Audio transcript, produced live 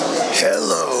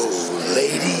Hello,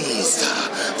 ladies.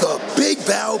 The Big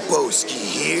Balboski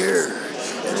here.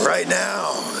 And right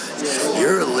now,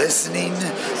 you're listening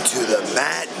to the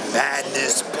Matt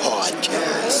Madness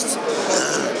Podcast.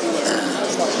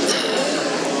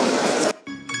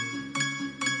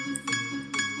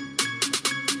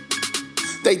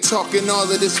 They talking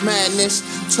all of this madness,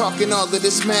 talking all of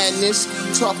this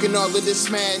madness, talking all of this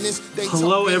madness.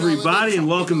 Hello, everybody, and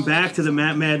welcome back to the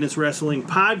Matt Madness Wrestling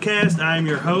Podcast. I am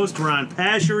your host, Ron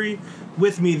Pashery.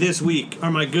 With me this week are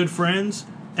my good friends,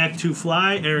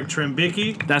 Ek2Fly, Eric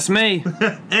Trembicki. That's me.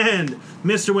 And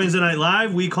Mr. Wednesday Night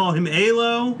Live, we call him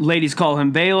Alo. Ladies call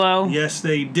him Balo. Yes,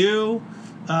 they do.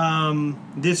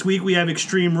 This week we have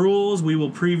Extreme Rules. We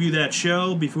will preview that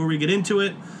show before we get into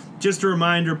it. Just a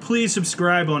reminder, please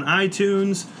subscribe on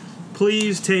iTunes.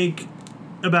 Please take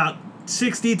about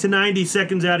 60 to 90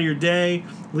 seconds out of your day.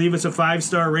 Leave us a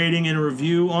 5-star rating and a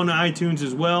review on iTunes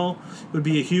as well. It would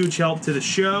be a huge help to the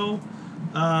show.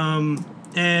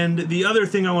 And the other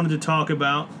thing I wanted to talk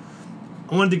about,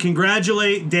 I wanted to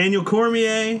congratulate Daniel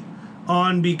Cormier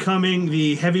on becoming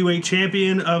the heavyweight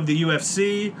champion of the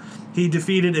UFC. He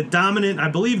defeated a dominant, I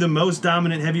believe the most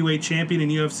dominant heavyweight champion in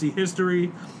UFC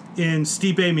history, in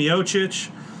Stipe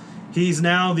Miocic. He's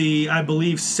now the, I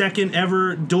believe, second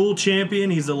ever dual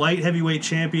champion. He's the light heavyweight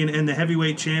champion and the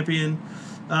heavyweight champion.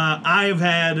 I have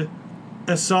had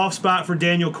a soft spot for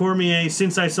Daniel Cormier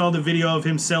since I saw the video of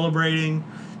him celebrating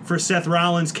for Seth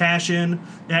Rollins' cash-in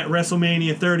at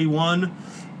WrestleMania 31.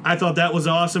 I thought that was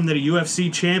awesome that a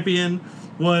UFC champion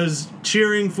was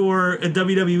cheering for a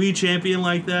WWE champion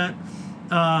like that.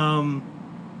 And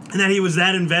that he was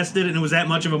that invested and it was that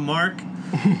much of a mark.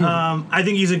 I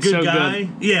think he's a good guy.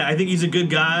 Good. Yeah, I think he's a good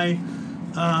guy.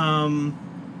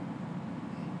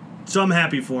 So I'm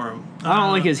happy for him. I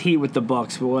don't like his heat with the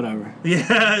Bucks, but whatever.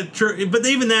 Yeah, true. But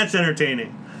even that's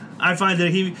entertaining. I find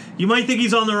that you might think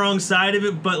he's on the wrong side of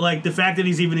it, but like the fact that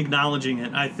he's even acknowledging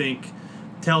it, I think,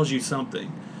 tells you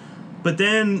something. But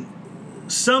then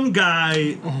some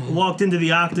guy walked into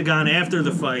the octagon after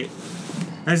the fight.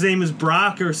 His name is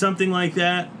Brock or something like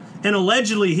that. And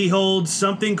allegedly, he holds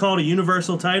something called a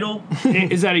universal title.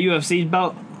 Is that a UFC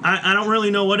belt? I don't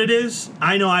really know what it is.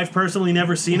 I know I've personally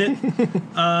never seen it. You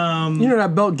know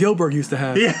that belt Gilbert used to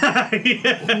have.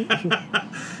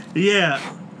 Yeah.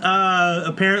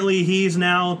 Apparently, he's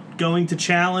now going to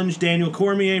challenge Daniel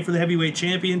Cormier for the heavyweight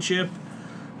championship.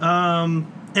 And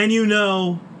you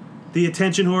know, the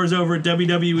attention whores over at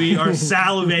WWE are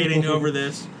salivating over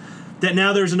this. That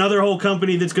now there's another whole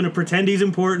company that's going to pretend he's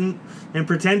important and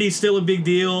pretend he's still a big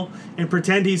deal and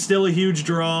pretend he's still a huge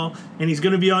draw and he's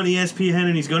going to be on ESPN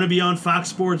and he's going to be on Fox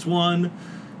Sports 1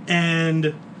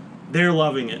 and they're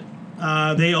loving it.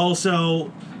 They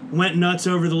also went nuts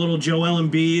over the little Joel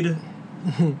Embiid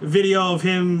video of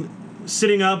him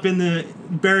sitting up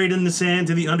buried in the sand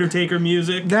to the Undertaker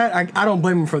music. That I don't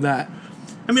blame him for that.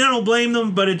 I mean, I don't blame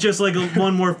them, but it's just like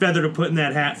one more feather to put in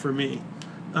that hat for me.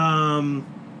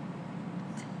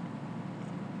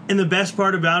 And the best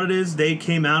part about it is they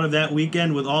came out of that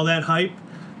weekend with all that hype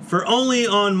for only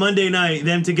on Monday night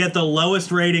them to get the lowest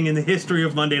rating in the history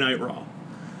of Monday Night Raw.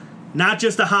 Not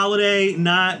just a holiday,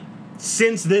 not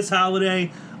since this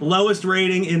holiday, lowest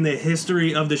rating in the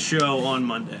history of the show on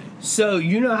Monday. So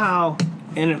you know how,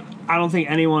 and I don't think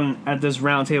anyone at this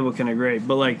round table can agree,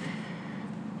 but like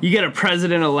you get a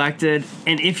president elected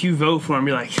and if you vote for him,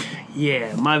 you're like,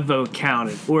 yeah, my vote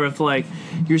counted. Or if, like,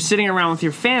 you're sitting around with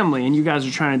your family and you guys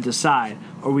are trying to decide,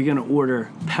 are we going to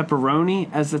order pepperoni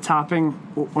as the topping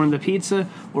on the pizza,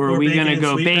 or are we going to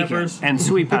go bacon and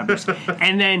sweet peppers?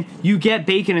 And then you get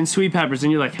bacon and sweet peppers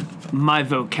and you're like, my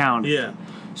vote counted. Yeah.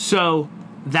 So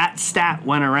that stat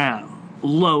went around.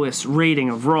 Lowest rating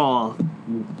of Raw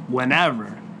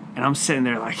whenever. And I'm sitting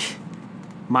there like,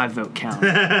 my vote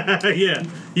counted. Yeah.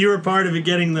 You were part of it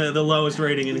getting the lowest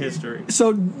rating in history.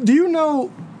 So, do you know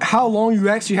how long you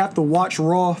actually have to watch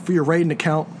Raw for your rating to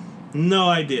count? No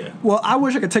idea. Well, I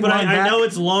wish I could take mine back. I know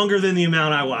it's longer than the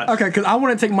amount I watched. Okay, because I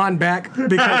want to take mine back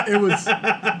because it was...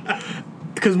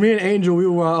 Because me and Angel, we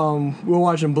were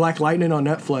watching Black Lightning on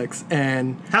Netflix,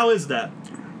 and... How is that?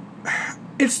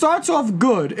 It starts off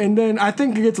good, and then I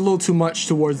think it gets a little too much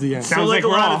towards the end. Sounds like a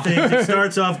lot of things. It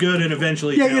starts off good and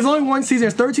eventually... Yeah, it's only one season.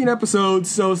 It's 13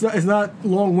 episodes, so it's not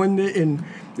long-winded, and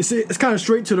it's kind of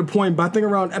straight to the point. But I think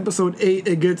around episode 8,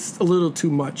 it gets a little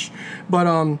too much. But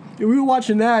we were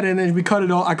watching that, and then we cut it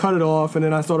off. I cut it off, and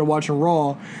then I started watching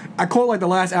Raw. I caught like the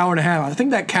last hour and a half. I think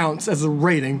that counts as a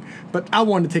rating, but I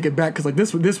wanted to take it back because like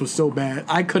this was so bad.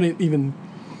 I couldn't even...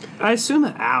 I assume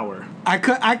an hour. I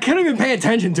couldn't even pay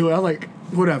attention to it. I was like...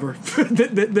 whatever.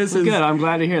 This is Good. I'm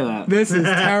glad to hear that. this is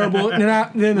terrible. Then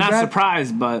the Not bad,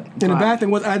 surprised, but and the glad. bad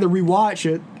thing was I had to rewatch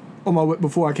it on my way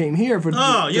before I came here. For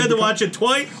Oh, you had to watch it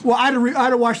twice? Well, I had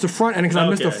to watch the front end because I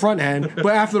missed the Okay. front end.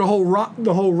 But after the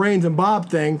whole Reigns and Bob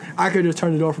thing, I could just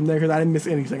turn it off from there because I didn't miss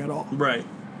anything at all. Right.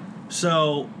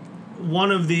 So,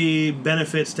 one of the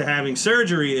benefits to having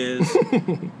surgery is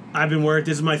this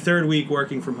is my third week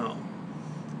working from home.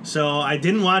 So, I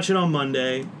didn't watch it on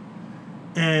Monday.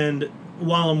 And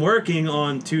while I'm working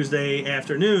on Tuesday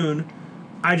afternoon,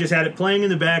 I just had it playing in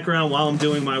the background while I'm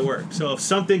doing my work. So if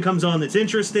something comes on that's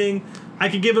interesting, I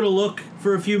could give it a look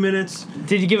for a few minutes.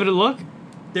 Did you give it a look?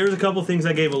 There was a couple things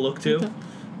I gave a look to.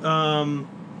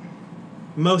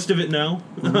 Most of it, no.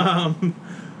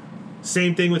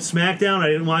 Same thing with SmackDown. I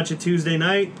didn't watch it Tuesday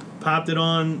night. Popped it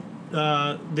on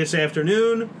this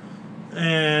afternoon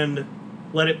and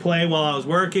let it play while I was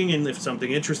working. And if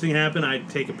something interesting happened, I'd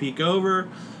take a peek over.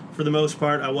 For the most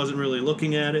part, I wasn't really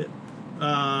looking at it.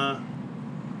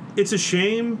 It's a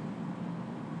shame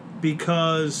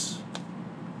because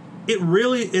it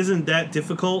really isn't that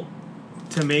difficult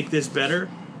to make this better.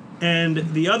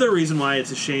 And the other reason why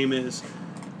it's a shame is,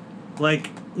 like,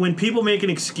 when people make an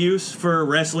excuse for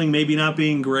wrestling maybe not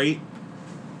being great,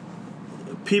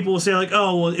 people will say, like,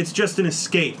 oh, well, it's just an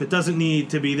escape. It doesn't need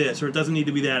to be this or it doesn't need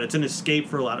to be that. It's an escape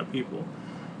for a lot of people.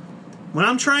 When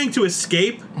I'm trying to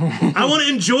escape, I want to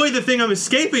enjoy the thing I'm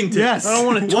escaping to. Yes. I don't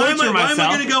want to torture Why myself. am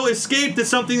I going to go escape to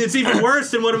something that's even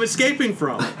worse than what I'm escaping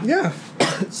from? Yeah.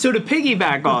 So to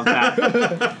piggyback off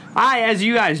that, as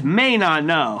you guys may not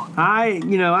know,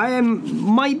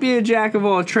 might be a jack of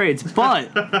all trades, but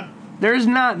there's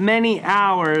not many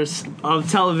hours of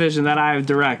television that I have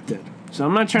directed. So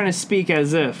I'm not trying to speak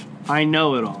as if I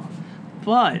know it all.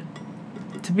 But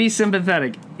to be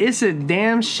sympathetic, it's a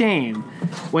damn shame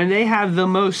when they have the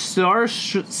most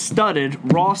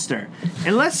star-studded roster.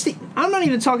 And let's see, I'm not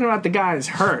even talking about the guys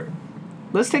hurt.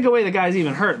 Let's take away the guys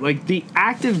even hurt. Like, the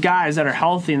active guys that are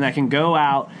healthy and that can go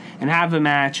out and have a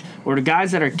match, or the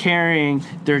guys that are carrying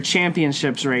their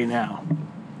championships right now.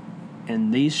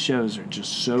 And these shows are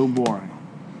just so boring.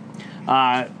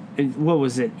 What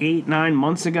was it, 8-9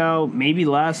 months ago, maybe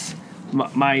less,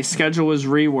 my schedule was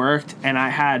reworked and I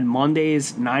had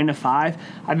Mondays 9 to 5.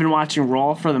 I've been watching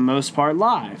Raw for the most part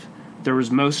live. There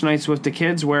was most nights with the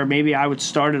kids where maybe I would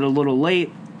start it a little late.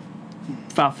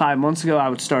 About 5 months ago, I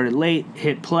would start it late,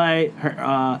 hit play,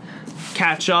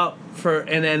 catch up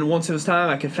and then once it was time,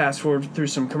 I could fast forward through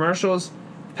some commercials.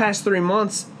 Past 3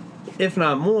 months, if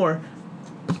not more,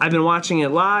 I've been watching it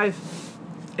live.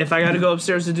 If I got to go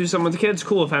upstairs to do something with the kids,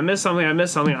 cool. If I miss something, I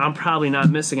miss something. I'm probably not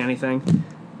missing anything.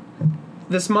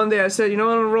 This Monday, I said, you know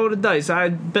what, I'm going to roll the dice. I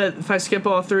bet if I skip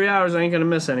all 3 hours, I ain't going to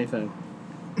miss anything.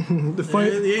 Yeah,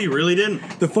 you really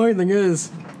didn't. The funny thing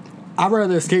is, I'd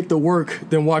rather escape to work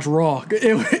than watch Raw.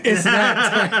 It's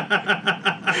that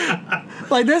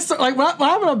like this. Like when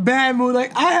I'm in a bad mood,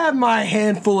 like I have my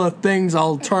handful of things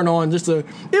I'll turn on just to,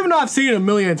 even though I've seen it a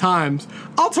million times,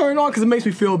 I'll turn it on because it makes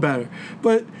me feel better.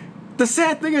 But the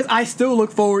sad thing is, I still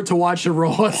look forward to watching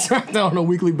Raw and SmackDown on a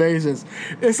weekly basis.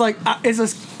 It's like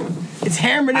it's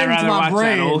hammered I'd into rather my watch that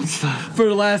brain old stuff. for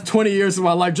the last 20 years of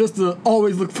my life just to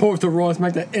always look forward to Raw and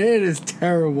SmackDown, and it is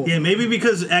terrible. Yeah, maybe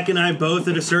because Ek and I both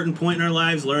at a certain point in our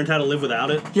lives learned how to live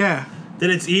without it. Yeah. That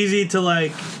it's easy to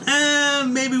like,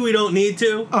 maybe we don't need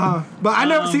to. But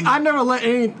I never let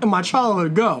any of my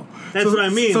childhood go. That's what I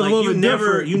mean. So it's a Like little bit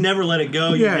different. you never let it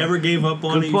go. You Yeah. never gave up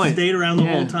on Good it. You point. stayed around the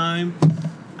Yeah. whole time.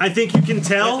 I think you can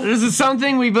tell. This is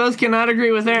something we both cannot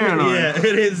agree with Aaron on. Yeah,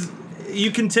 it is.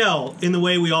 You can tell in the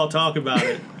way we all talk about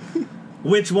it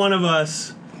which one of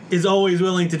us is always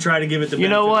willing to try to give it the benefit. You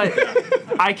know what? of the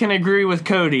doubt. I can agree with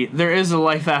Cody. There is a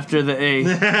life after the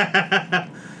A.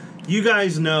 You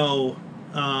guys know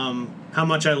how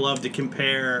much I love to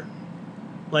compare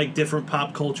like different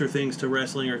pop culture things to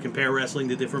wrestling, or compare wrestling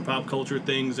to different pop culture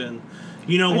things, and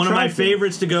one of my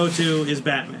favorites to go to is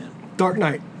Batman. Dark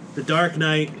Knight. The Dark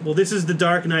Knight. Well, this is The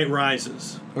Dark Knight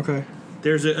Rises. Okay.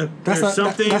 There's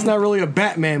That's not really a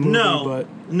Batman movie, No,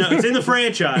 it's in the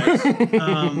franchise.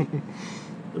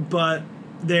 But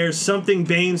there's something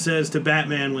Bane says to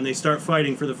Batman when they start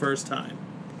fighting for the first time.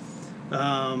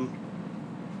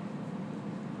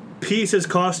 Peace has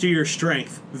cost you your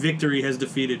strength. Victory has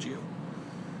defeated you.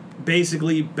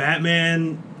 Basically,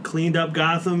 Batman cleaned up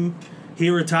Gotham. He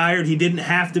retired. He didn't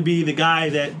have to be the guy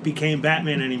that became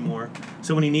Batman anymore.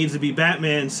 So when he needs to be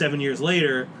Batman 7 years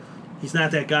later, he's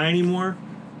not that guy anymore.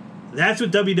 That's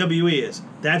what WWE is.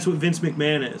 That's what Vince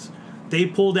McMahon is. They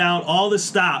pulled out all the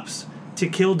stops to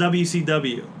kill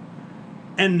WCW.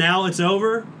 And now it's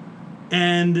over.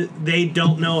 and they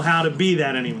don't know how to be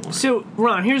that anymore. So,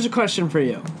 Ron, here's a question for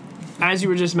you. As you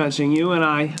were just mentioning, you and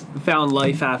I found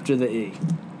life after the E.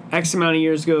 X amount of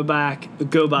years go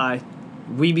by,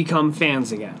 we become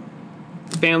fans again.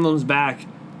 Fandom's back,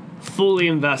 fully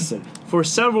invested for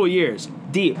several years,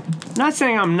 deep. Not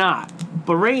saying I'm not,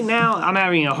 but right now I'm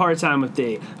having a hard time with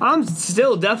D. I'm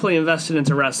still definitely invested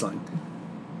into wrestling.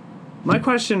 My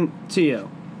question to you,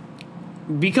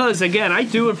 because again, I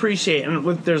do appreciate, and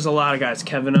there's a lot of guys.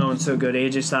 Kevin Owens, so good.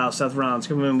 AJ Styles, Seth Rollins.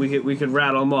 Come in, we could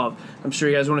rattle them off. I'm sure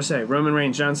you guys want to say Roman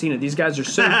Reigns, John Cena. These guys are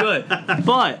so good.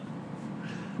 But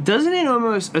doesn't it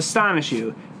almost astonish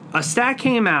you? A stat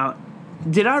came out.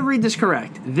 Did I read this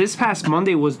correct? This past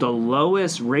Monday was the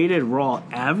lowest rated Raw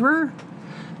ever.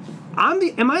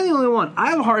 Am I the only one?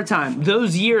 I have a hard time.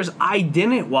 Those years I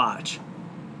didn't watch.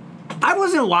 I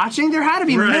wasn't watching. There had to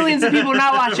be millions of people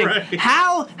not watching. Right.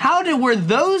 How were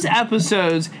those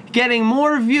episodes getting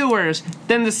more viewers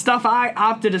than the stuff I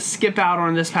opted to skip out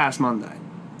on this past Monday?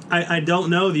 I don't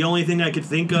know. The only thing I could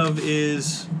think of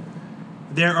is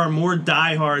there are more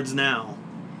diehards now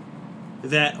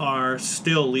that are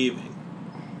still leaving.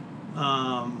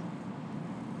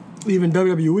 Even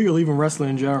WWE or even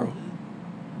wrestling in general?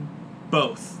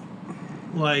 Both.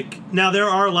 Like, now there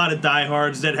are a lot of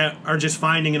diehards that are just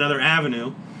finding another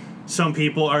avenue. Some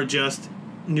people are just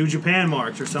New Japan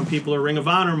marks, or some people are Ring of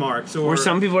Honor marks, or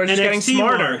some people are just NXT getting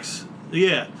smarter. Marks.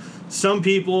 Yeah. Some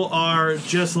people are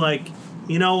just like,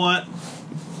 you know what?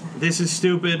 This is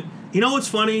stupid. You know what's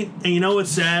funny and you know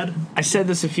what's sad? I said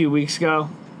this a few weeks ago.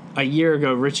 A year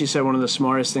ago, Richie said one of the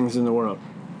smartest things in the world.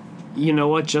 You know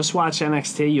what? Just watch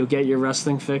NXT. You'll get your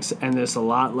wrestling fix, and there's a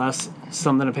lot less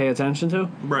something to pay attention to.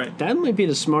 Right. That might be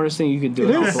the smartest thing you could do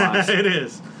health-wise. It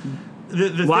is.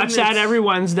 The Watch thing that every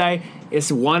Wednesday. It's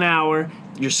 1 hour.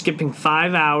 You're skipping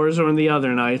 5 hours on the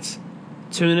other nights.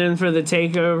 Tune in for the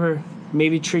takeover.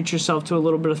 Maybe treat yourself to a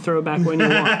little bit of throwback when you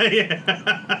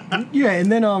want. Yeah, and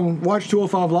then watch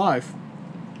 205 Live.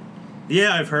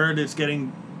 Yeah, I've heard it's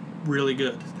getting really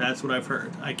good. That's what I've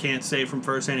heard. I can't say from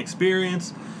firsthand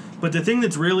experience. But the thing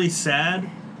that's really sad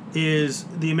is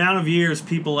the amount of years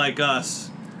people like us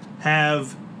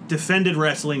have defended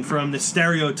wrestling from the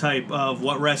stereotype of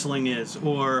what wrestling is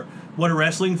or what a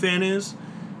wrestling fan is.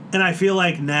 And I feel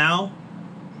like now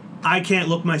I can't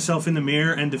look myself in the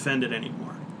mirror and defend it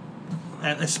anymore.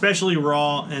 Especially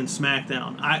Raw and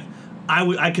SmackDown.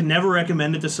 I could never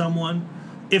recommend it to someone.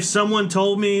 If someone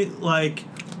told me, like,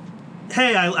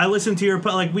 hey, I listened to your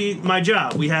my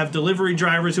job. We have delivery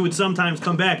drivers who would sometimes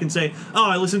come back and say, "Oh,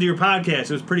 I listened to your podcast.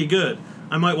 It was pretty good.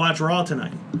 I might watch Raw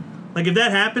tonight." Like, if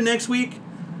that happened next week,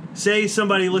 say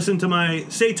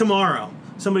tomorrow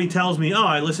somebody tells me, "Oh,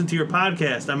 I listened to your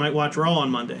podcast. I might watch Raw on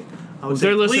Monday." I would say,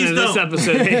 They're listening to this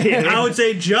episode. I would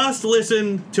say, just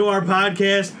listen to our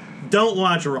podcast. Don't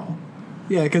watch Raw.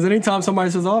 Yeah, because anytime somebody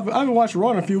says, "Oh, I haven't watched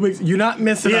Raw in a few weeks," you're not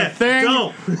missing a thing.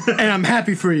 Don't. And I'm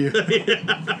happy for you.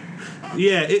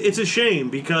 Yeah, it's a shame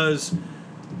because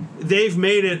they've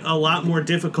made it a lot more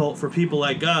difficult for people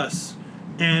like us.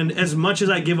 And as much as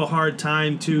I give a hard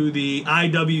time to the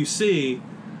IWC,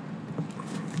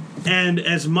 and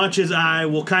as much as I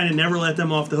will kind of never let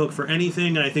them off the hook for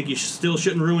anything, and I think you still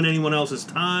shouldn't ruin anyone else's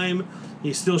time,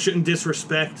 you still shouldn't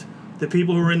disrespect the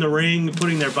people who are in the ring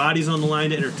putting their bodies on the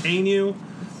line to entertain you,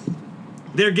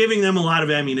 they're giving them a lot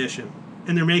of ammunition.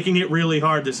 And they're making it really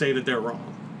hard to say that they're wrong.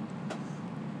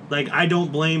 Like, I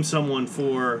don't blame someone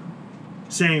for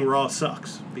saying Raw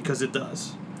sucks, because it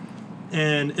does.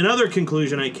 And another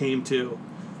conclusion I came to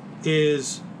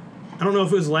is, I don't know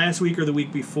if it was last week or the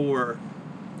week before,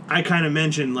 I kind of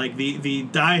mentioned, like, the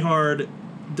diehard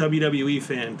WWE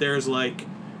fan. There's, like,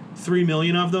 3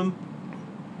 million of them.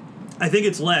 I think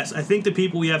it's less. I think the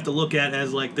people we have to look at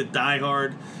as, like, the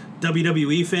diehard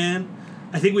WWE fan,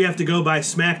 I think we have to go by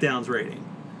SmackDown's rating.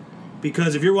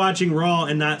 Because if you're watching Raw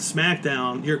and not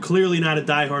SmackDown, you're clearly not a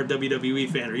diehard WWE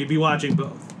fan, or you'd be watching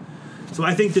both. So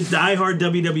I think the diehard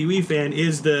WWE fan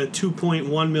is the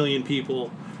 2.1 million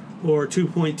people, or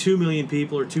 2.2 million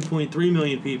people, or 2.3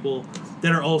 million people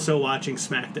that are also watching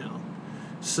SmackDown.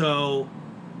 So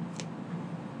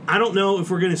I don't know if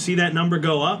we're going to see that number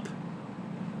go up.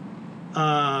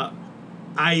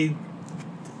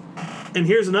 And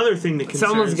here's another thing that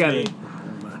concerns Someone's got me. it.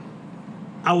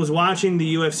 I was watching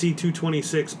the UFC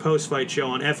 226 post-fight show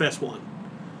on FS1,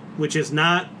 which is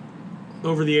not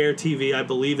over-the-air TV. I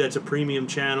believe that's a premium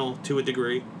channel to a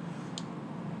degree.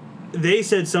 They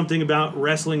said something about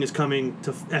wrestling is coming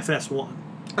to FS1.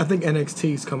 I think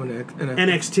NXT is coming to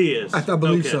NXT is. I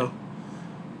believe Okay. so.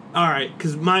 All right,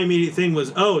 because my immediate thing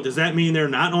was, does that mean they're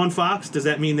not on Fox? Does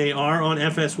that mean they are on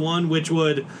FS1, which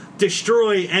would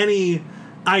destroy any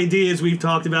ideas we've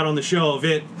talked about on the show of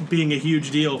it being a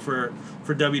huge deal for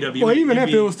WWE. Well, even if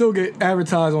it will still get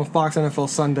advertised on Fox NFL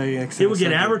Sunday. It would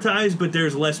get advertised, but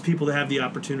there's less people to have the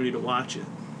opportunity to watch it.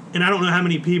 And I don't know how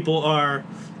many people are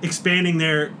expanding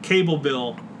their cable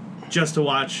bill just to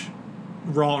watch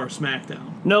Raw or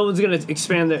SmackDown. No one's going to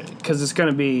expand it because it's going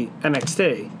to be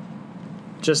NXT.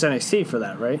 Just NXT for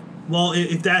that, right? Well,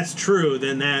 if that's true,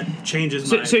 then that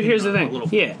changes my So here's the opinion thing. a little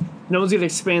bit. Yeah. No one's going to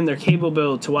expand their cable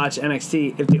bill to watch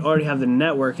NXT if they already have the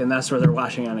network and that's where they're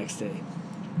watching NXT.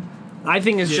 I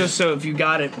think it's just so if you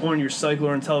got it on your cycle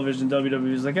or on television,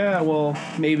 WWE's like, well,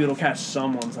 maybe it'll catch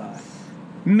someone's eye.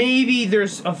 Maybe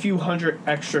there's a few hundred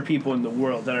extra people in the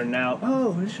world that are now,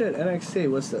 oh, shit, NXT,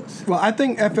 what's this? Well, I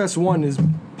think FS1 is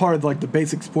part of like the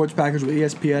basic sports package with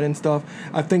ESPN and stuff.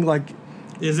 I think like...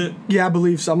 Is it? Yeah, I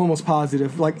believe so. I'm almost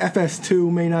positive. Like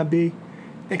FS2 may not be.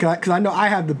 Because I know I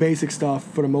have the basic stuff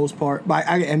for the most part. But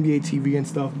I get NBA TV and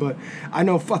stuff. But I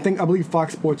believe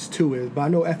Fox Sports 2 is. But I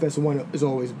know FS1 has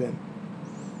always been.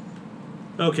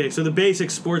 Okay, so the basic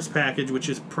sports package, which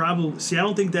is probably... See, I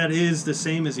don't think that is the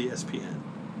same as ESPN.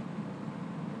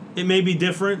 It may be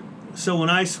different. So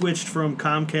when I switched from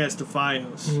Comcast to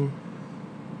Fios,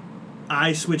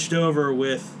 I switched over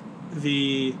with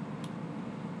the...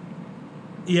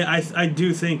 Yeah, I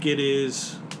do think it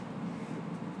is...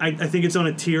 I think it's on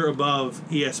a tier above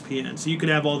ESPN. So you could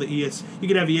have all the you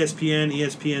could have ESPN,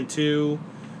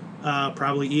 ESPN2,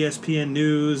 probably ESPN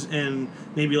News, and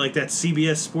maybe like that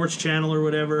CBS Sports Channel or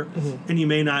whatever. And you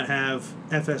may not have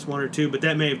FS1 or 2, but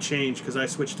that may have changed because I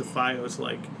switched to Fios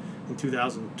like in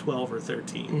 2012 or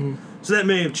 13. So that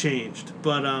may have changed.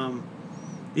 But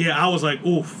yeah, I was like,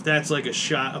 oof, that's like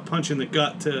a punch in the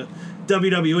gut to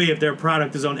WWE if their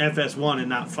product is on FS1 and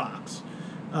not Fox.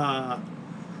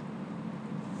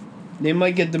 They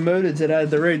might get demoted to that at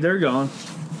the rate they're going.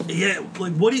 Yeah,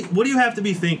 like what do you have to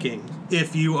be thinking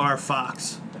if you are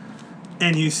Fox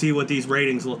and you see what these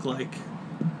ratings look like?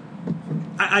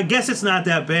 I guess it's not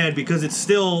that bad because it's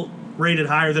still rated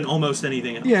higher than almost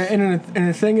anything else. Yeah, and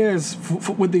the thing is,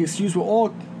 with the excuse with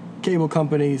all cable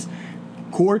companies,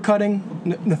 cord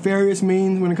cutting, nefarious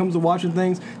means when it comes to watching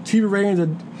things.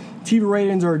 TV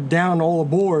ratings are down all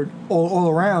aboard, all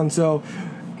around. So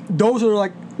those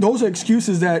are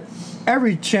excuses that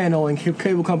every channel and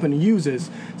cable company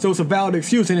uses. So it's a valid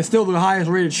excuse, and it's still the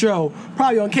highest rated show,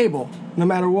 probably on cable, no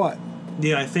matter what.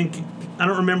 Yeah, I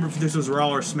don't remember if this was Raw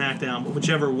or SmackDown, but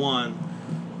whichever one,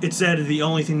 it said the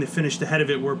only thing that finished ahead of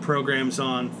it were programs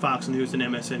on Fox News and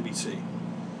MSNBC.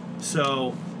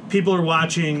 So people are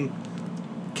watching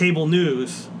cable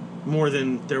news more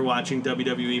than they're watching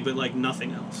WWE, but like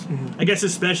nothing else. I guess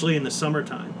especially in the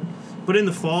summertime. But in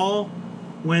the fall,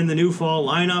 when the new fall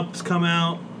lineups come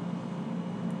out,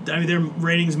 I mean, their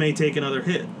ratings may take another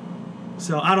hit.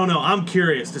 So, I don't know. I'm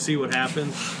curious to see what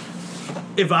happens.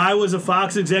 If I was a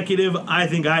Fox executive, I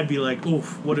think I'd be like,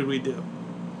 oof, what did we do?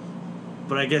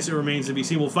 But I guess it remains to be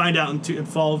seen. We'll find out in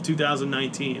fall of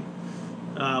 2019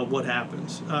 what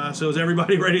happens. So, is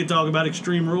everybody ready to talk about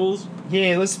Extreme Rules?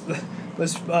 Yeah, let's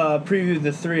preview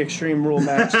the 3 Extreme Rule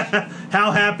matches.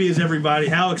 How happy is everybody?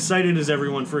 How excited is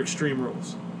everyone for Extreme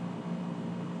Rules?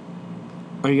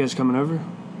 Are you guys coming over?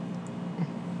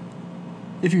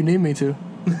 If you need me to.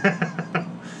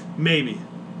 Maybe.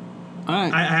 All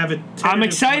right. I have a I'm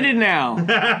excited now.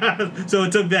 So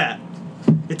it took that.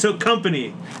 It took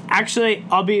company. Actually,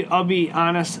 I'll be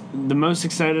honest. The most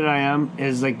excited I am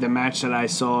is like the match that I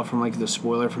saw from like the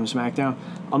spoiler from SmackDown.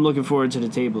 I'm looking forward to the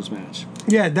tables match.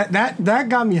 Yeah, that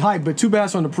got me hyped, but too bad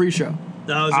it's on the pre-show.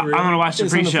 I'm gonna watch the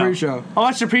It's on the pre-show. pre-show. I'll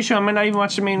watch the pre-show. I might not even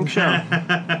watch the main show.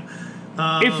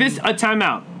 If it's a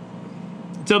timeout,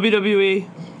 WWE,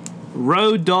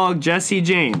 Road Dogg Jesse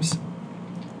James.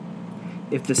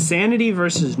 If the Sanity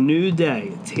versus New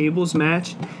Day tables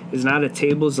match is not a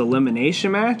tables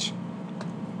elimination match,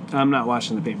 I'm not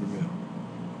watching the pay-per-view.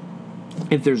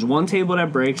 If there's one table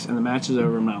that breaks and the match is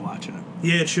over, I'm not watching it.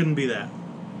 Yeah, it shouldn't be that.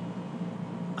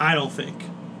 I don't think.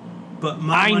 But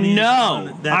my I money know.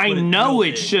 is on that's I what know will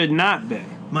it be. should not be.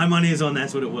 My money is on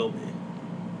that's what it will be.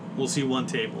 We'll see one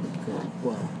table.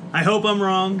 Well, I hope I'm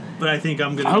wrong, but I think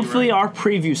I'm going to hopefully be right. our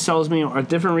preview sells me a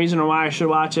different reason why I should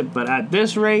watch it, but at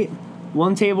this rate,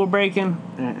 one table breaking,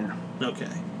 Okay.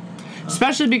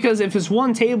 especially because if it's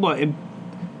one table, all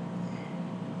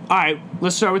right,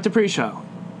 let's start with the pre-show.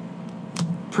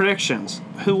 Predictions.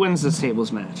 Who wins this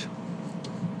tables match?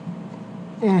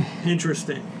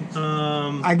 Interesting.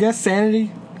 I guess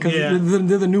Sanity, because Yeah.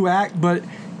 they're the new act, but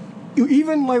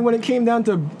even like when it came down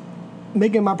to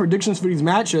making my predictions for these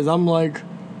matches, I'm like,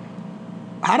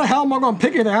 how the hell am I going to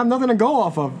pick it? I have nothing to go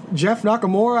off of. Jeff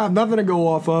Nakamura, I have nothing to go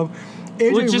off of.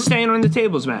 We're just staying on the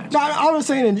tables match. No, I was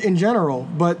saying in general,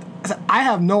 but I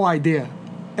have no idea,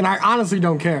 and I honestly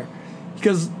don't care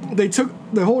because they took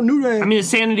the whole New Day. I mean,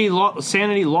 Sanity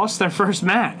lost their first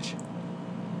match.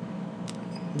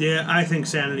 Yeah, I think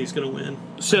Sanity's going to win.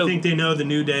 So I think they know the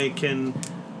New Day can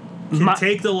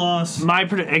take the loss.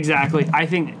 Exactly. I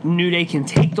think New Day can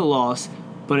take the loss,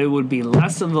 but it would be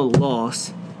less of a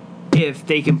loss if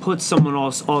they can put someone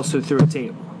else also through a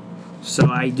table. So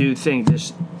I do think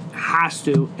this has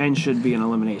to and should be an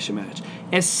elimination match,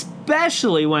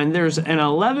 especially when there's an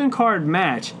 11-card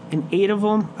match and 8 of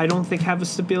them I don't think have a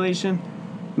stipulation.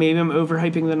 Maybe I'm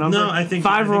overhyping the number. No, I think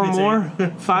 5 or it's more.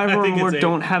 5 I or think more it's 8.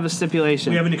 don't have a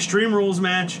stipulation. We have an Extreme Rules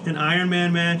match, an Iron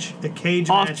Man match, a cage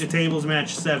match, a tables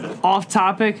match, 7. Off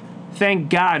topic. Thank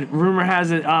God. Rumor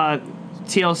has it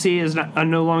TLC is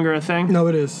no longer a thing. No,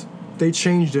 it is. They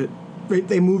changed it.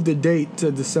 They moved the date to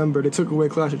December. They took away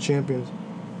Clash of Champions.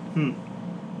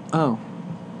 Oh,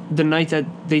 the night that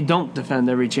they don't defend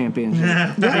every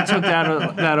championship. They took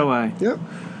that away. Yep.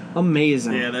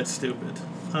 Amazing. Yeah, that's stupid.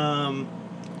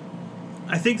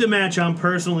 I think the match I'm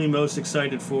personally most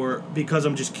excited for, because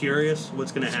I'm just curious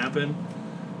what's going to happen,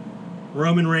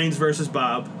 Roman Reigns versus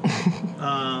Bob.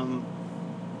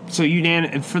 So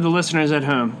for the listeners at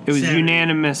home, it was Sanity.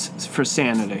 unanimous for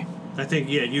Sanity. I think,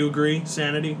 yeah, you agree,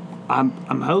 Sanity?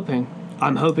 I'm hoping.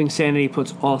 I'm hoping Sanity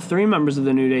puts all 3 members of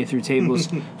the New Day through tables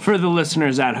for the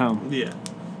listeners at home. Yeah.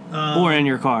 Or in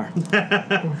your car.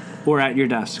 Or at your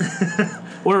desk.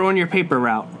 Or on your paper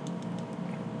route.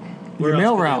 Where Your else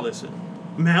mail could they route. listen?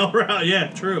 Mail route, yeah,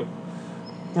 true.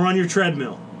 Or on your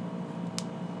treadmill.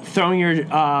 Throwing your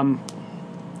Deadlifts.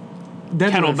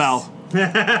 kettlebell.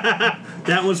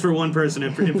 That was for one person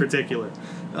in particular.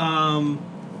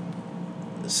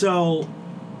 So,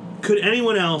 could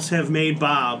anyone else have made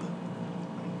Bob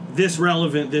this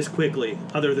relevant this quickly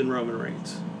other than Roman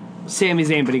Reigns? Sami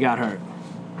Zayn, but he got hurt.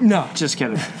 No. Just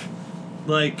kidding.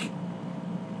 Like,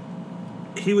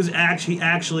 he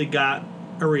actually got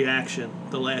a reaction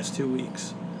the last 2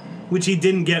 weeks, which he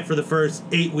didn't get for the first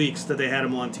 8 weeks that they had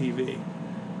him on TV.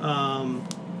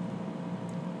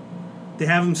 They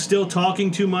have him still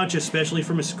talking too much, especially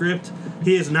from a script.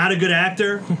 He is not a good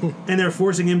actor, and they're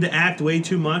forcing him to act way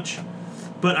too much.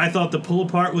 But I thought the pull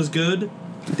apart was good.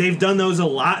 They've done those a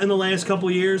lot in the last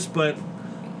couple years, but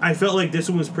I felt like this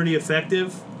one was pretty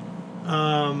effective.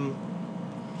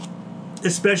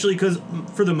 Especially because,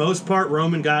 for the most part,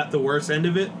 Roman got the worst end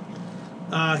of it.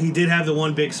 He did have the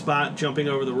one big spot jumping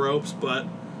over the ropes, but...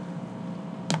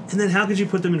 And then how could you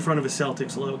put them in front of a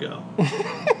Celtics logo?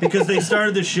 Because they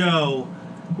started the show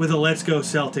with a Let's Go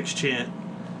Celtics chant,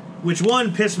 which,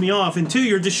 1, pissed me off, and 2,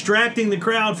 you're distracting the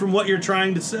crowd from what you're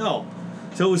trying to sell.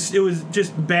 So it was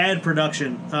just bad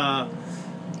production. But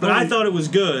I thought it was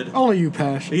good. Only you,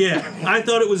 Pash. Yeah, I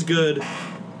thought it was good.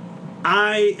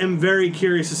 I am very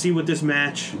curious to see what this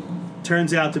match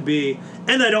turns out to be,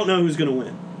 and I don't know who's going to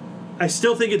win. I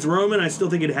still think it's Roman. I still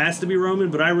think it has to be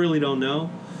Roman, but I really don't know.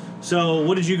 So,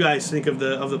 what did you guys think of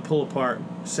the pull apart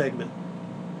segment?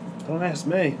 Don't ask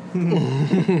me.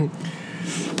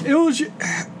 It was.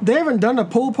 They haven't done a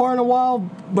pull apart in a while,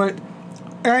 but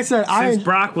like I said, Since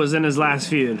Brock was in his last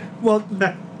feud. well,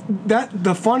 that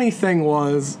the funny thing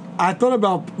was, I thought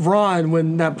about Ron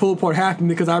when that pull apart happened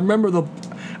because I remember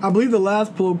I believe the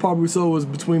last pull apart we saw was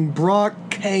between Brock,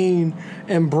 Kane,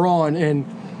 and Braun, and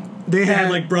they Had had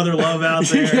like Brother Love out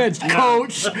there.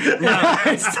 Coach. And I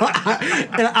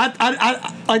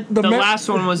like The last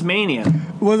one was Mania.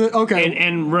 was it okay?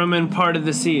 And Roman parted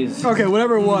the seas. Okay,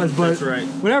 whatever it was, but That's right.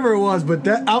 whatever it was, but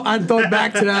that I thought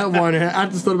back to that one. And I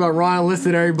just thought about Ryan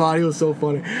listed everybody. It was so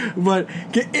funny, but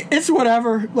it's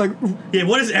whatever. Like, Yeah,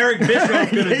 what is Eric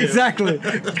Bischoff going to do? exactly,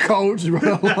 Coach.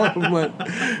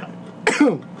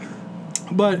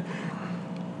 But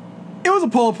it was a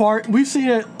pull apart. We've seen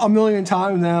it a million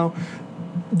times now.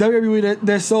 WWE,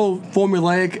 they're so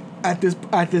formulaic at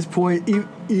this point.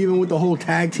 Even with the whole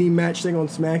tag team match thing on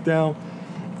SmackDown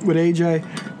with AJ,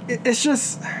 it's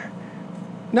just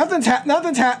nothing's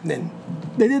happening.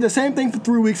 They did the same thing for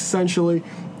 3 weeks essentially.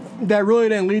 That really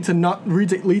didn't lead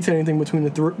to anything between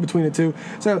the two.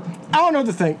 So I don't know what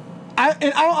to think. I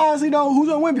don't honestly know who's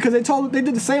gonna win because they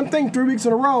did the same thing 3 weeks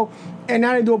in a row, and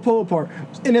now they do a pull apart,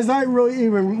 and it's not really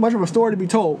even much of a story to be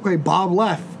told. Okay, Bob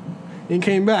left and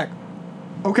came back.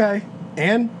 Okay,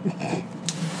 and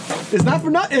it's not for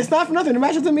nothing. The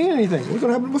match doesn't mean anything. What's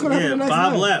gonna happen? Yeah, the next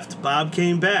Bob night? left. Bob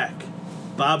came back.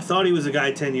 Bob thought he was a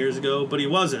guy 10 years ago, but he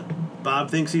wasn't. Bob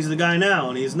thinks he's the guy now,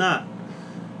 and he's not.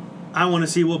 I want to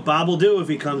see what Bob will do if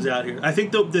he comes out here. I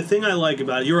think the thing I like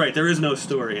about it, you're right, there is no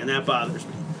story, and that bothers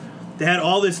me. They had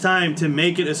all this time to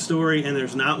make it a story, and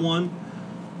there's not one.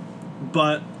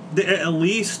 but at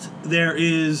least they're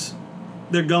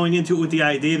going into it with the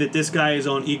idea that this guy is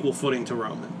on equal footing to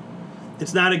Roman.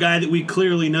 It's not a guy that we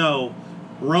clearly know.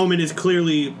 Roman is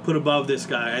clearly put above this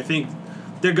guy. I think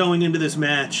they're going into this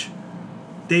match.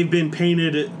 They've been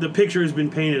painted. The picture has been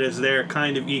painted as they're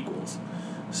kind of equals.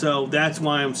 So that's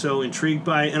why I'm so intrigued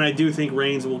by it, and I do think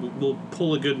Reigns will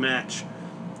pull a good match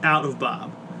out of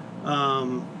Bob.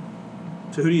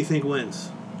 So who do you think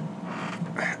wins?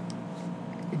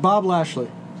 Bob Lashley.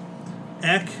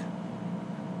 Eck,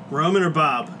 Roman, or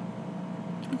Bob?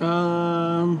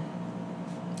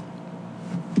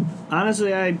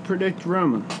 Honestly, I predict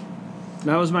Roman.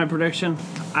 That was my prediction.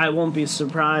 I won't be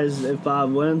surprised if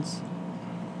Bob wins.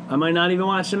 I might not even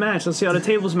watch the match. Let's see how the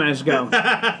tables match go.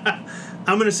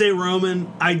 I'm going to say Roman.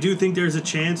 I do think there's a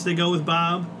chance they go with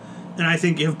Bob. And I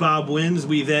think if Bob wins,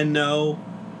 we then know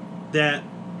that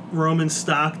Roman's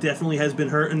stock definitely has been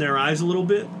hurt in their eyes a little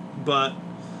bit. But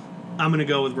I'm going to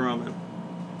go with Roman.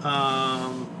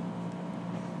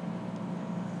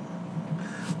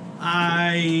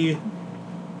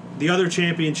 The other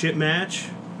championship match,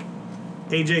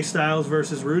 AJ Styles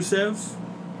versus Rusev.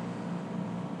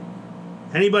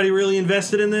 Anybody really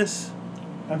invested in this?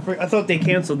 I thought they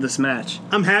canceled this match.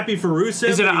 I'm happy for Rusev.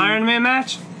 Is it an Iron Man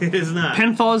match? It is not.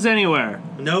 Pinfalls anywhere.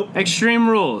 Nope. Extreme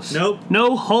Rules. Nope.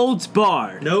 No holds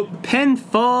barred. Nope.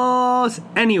 Pinfalls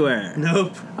anywhere.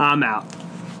 Nope. I'm out.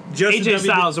 Just AJ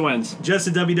Styles wins. Just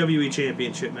a WWE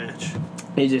Championship match.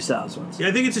 AJ Styles wins. Yeah,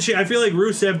 I think it's a shame. I feel like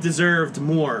Rusev deserved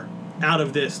more out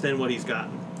of this than what he's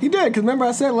gotten. He did, because remember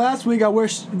I said last week I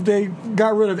wish they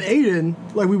got rid of Aiden,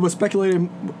 like we were speculating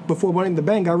before Money in the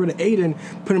Bank, got rid of Aiden,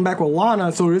 put him back with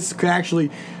Lana, so this could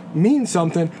actually mean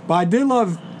something. But I did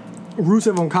love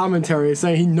Rusev on commentary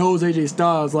saying he knows AJ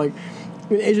Styles. Like,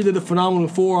 when AJ did the phenomenal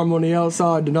forearm on the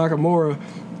outside to Nakamura,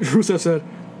 Rusev said,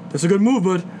 "That's a good move,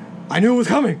 but I knew it was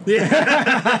coming." Yeah.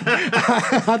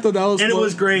 I thought that was And funny. it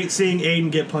was great seeing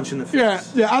Aiden get punched in the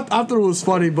face. Yeah, I thought it was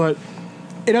funny, but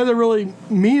it doesn't really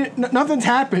mean nothing's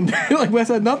happened. Like I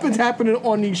said, nothing's happening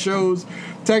on these shows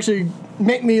to actually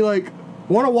make me like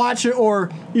want to watch it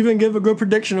or even give a good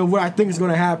prediction of what I think is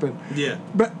going to happen. Yeah.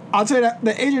 But I'll tell you that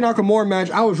the AJ Nakamura match,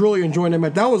 I was really enjoying that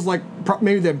match. That was like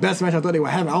maybe their best match I thought they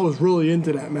would have. I was really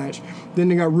into that match. Then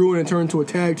they got ruined and turned into a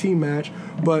tag team match.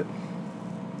 But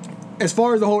as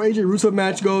far as the whole AJ Rusev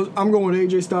match goes, I'm going with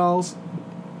AJ Styles.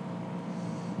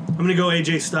 I'm going to go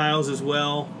AJ Styles as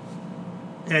well.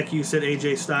 Heck, you said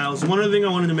AJ Styles. One other thing I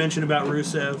wanted to mention about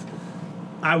Rusev,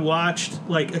 I watched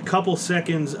like a couple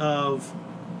seconds of,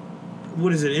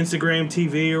 what is it, Instagram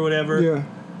TV or whatever. Yeah.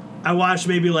 I watched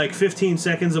maybe like 15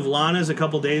 seconds of Lana's a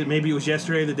couple days, maybe it was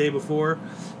yesterday or the day before,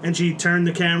 and she turned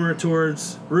the camera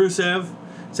towards Rusev,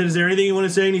 said, "Is there anything you want to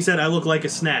say?" And he said, "I look like a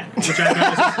snack," which I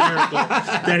thought was hysterical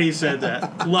that he said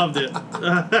that. Loved it.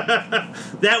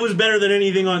 That was better than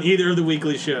anything on either of the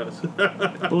weekly shows.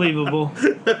 Believable.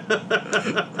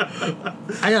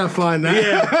 I gotta find that.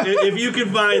 Yeah, if you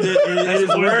can find it, it is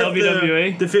Or worth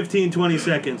WWE. the 15, 20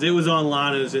 seconds. It was on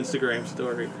Lana's Instagram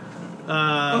story.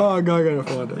 Oh God, I gotta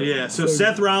find that. Yeah, so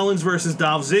Seth Rollins versus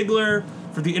Dolph Ziggler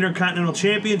for the Intercontinental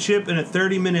Championship in a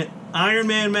 30-minute Iron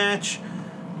Man match.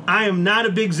 I am not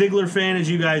a big Ziggler fan, as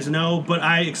you guys know, but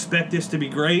I expect this to be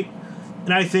great.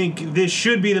 And I think this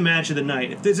should be the match of the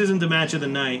night. If this isn't the match of the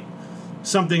night,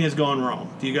 something has gone wrong.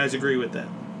 Do you guys agree with that?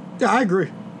 Yeah, I agree.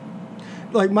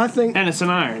 Like my thing, And it's an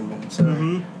Iron Man.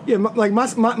 So. yeah,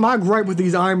 my gripe with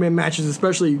these Iron Man matches,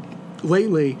 especially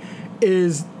lately,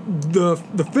 is the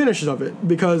finishes of it,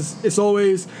 because it's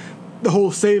always the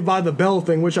whole Saved by the Bell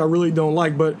thing, which I really don't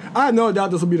like. But I have no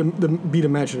doubt this will be the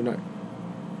match of the night.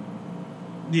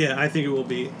 Yeah, I think it will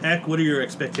be. Eck, what are your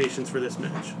expectations for this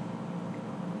match?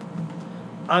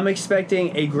 I'm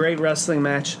expecting a great wrestling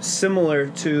match similar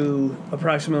to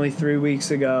approximately 3 weeks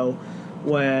ago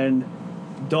when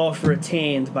Dolph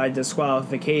retained by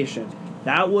disqualification.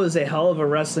 That was a hell of a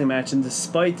wrestling match, and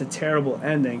despite the terrible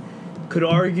ending, could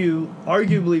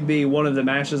arguably be one of the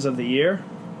matches of the year.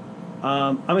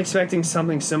 I'm expecting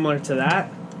something similar to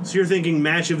that. So you're thinking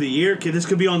match of the year? Kid, this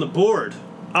could be on the board.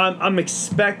 I'm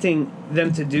expecting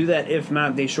them to do that. If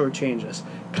not, they shortchange us.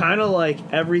 Kind of like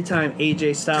every time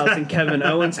AJ Styles and Kevin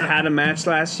Owens had a match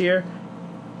last year,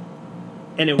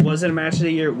 and it wasn't a match of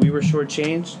the year, we were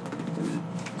shortchanged.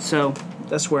 So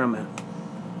that's where I'm at.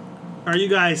 Are you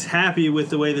guys happy with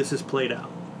the way this has played out?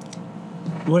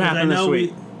 What 'Cause happened this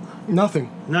week? Nothing.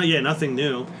 Nothing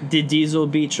new. Did Diesel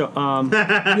beat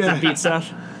Yeah. beat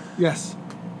Seth? Yes.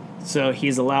 So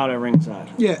he's allowed at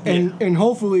ringside. Yeah, and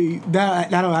hopefully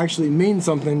that'll actually mean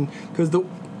something, because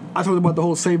I talked about the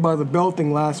whole Saved by the Bell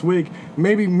thing last week.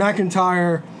 Maybe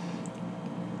McIntyre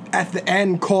at the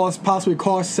end possibly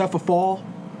cause Seth a fall.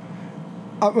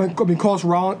 I mean, cause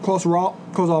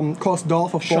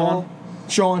Dolph a fall.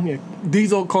 Sean, yeah.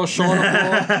 Diesel caused Sean a fall,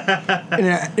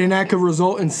 and that could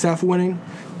result in Seth winning.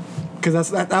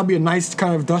 Because that'll be a nice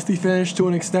kind of dusty finish to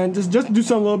an extent. Just do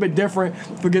something a little bit different.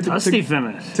 Dusty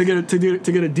finish to get a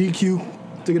DQ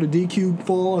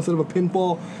fall instead of a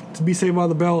pinfall to be saved by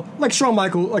the bell, like Shawn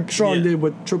did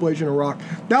with Triple H and The Rock.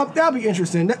 That'll be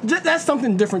interesting. That's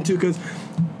something different too, because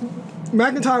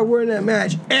McIntyre winning that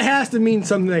match, it has to mean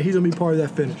something that he's gonna be part of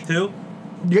that finish. Who?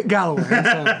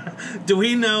 Galloway. Do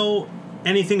we know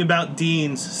anything about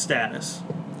Dean's status?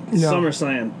 No.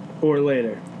 SummerSlam or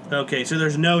later. Okay, so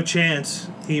there's no chance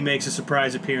he makes a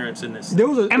surprise appearance in this.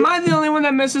 Am I the only one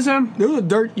that misses him? There was a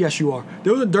dirt. Yes, you are.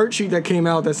 There was a dirt sheet that came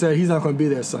out that said he's not going to be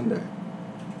there Sunday.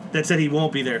 That said he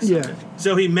won't be there Sunday. Yeah.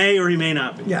 So he may or he may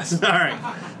not be. Yes. All right.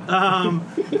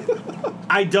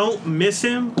 I don't miss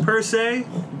him per se,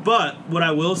 but what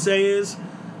I will say is,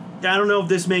 I don't know if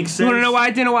this makes sense. You want to know why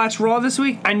I didn't watch Raw this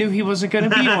week? I knew he wasn't going to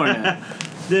be on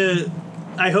it.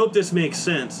 I hope this makes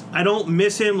sense. I don't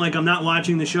miss him, like I'm not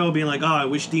watching the show being like, oh, I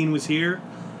wish Dean was here,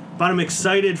 but I'm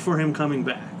excited for him coming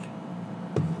back.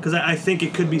 Because I think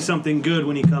it could be something good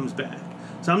when he comes back.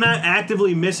 So I'm not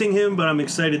actively missing him, but I'm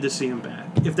excited to see him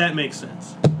back, if that makes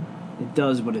sense. It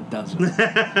does, but it doesn't.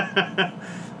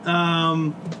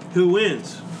 Who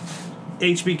wins?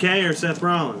 HBK or Seth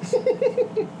Rollins?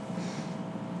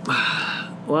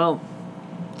 Well,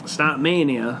 it's not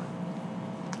Mania.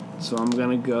 So I'm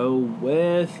going to go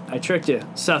with... I tricked you.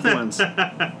 Seth wins.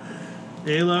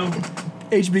 Halo?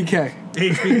 HBK.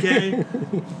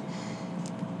 HBK?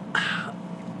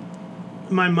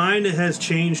 My mind has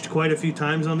changed quite a few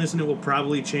times on this, and it will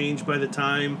probably change by the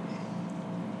time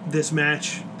this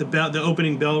match, the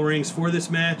opening bell rings for this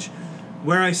match.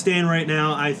 Where I stand right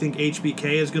now, I think HBK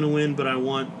is going to win, but I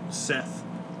want Seth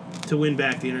to win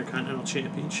back the Intercontinental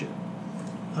Championship.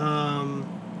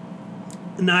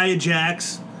 Nia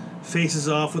Jax faces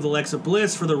off with Alexa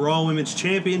Bliss for the Raw Women's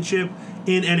Championship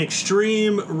in an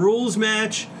Extreme Rules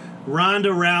match. Ronda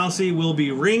Rousey will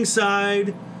be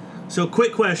ringside. So,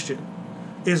 quick question.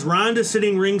 Is Ronda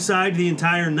sitting ringside the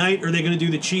entire night, or are they going to do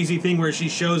the cheesy thing where she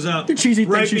shows up The cheesy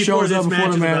thing, right she before shows this up before match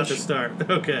the is about match. to start?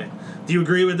 Okay. Do you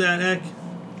agree with that, Ek?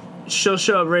 She'll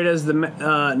show up right as the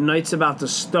night's about to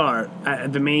start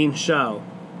at the main show.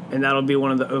 And that'll be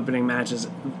one of the opening matches.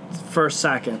 First,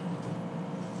 second.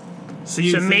 So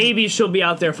Maybe she'll be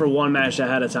out there for one match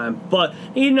ahead of time. But,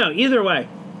 either way.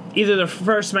 Either the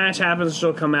first match happens,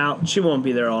 she'll come out. She won't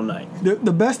be there all night.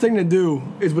 The best thing to do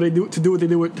is what they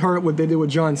did with her, what they did with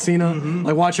John Cena,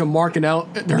 like watch him marking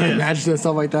out during matches and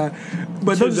stuff like that.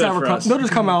 But they'll just have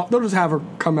her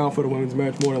come out for the women's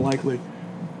match more than likely.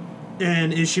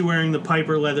 And is she wearing the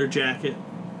Piper leather jacket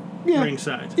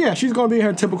ringside? Yeah, she's going to be in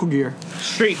her typical gear.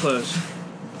 Street clothes.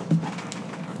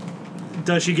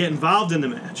 Does she get involved in the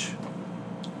match?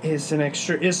 It's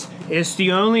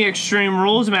the only Extreme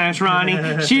Rules match,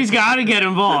 Ronnie. She's got to get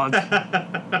involved.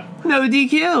 No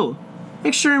DQ.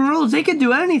 Extreme Rules, they could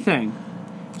do anything.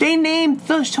 They named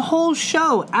the whole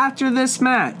show after this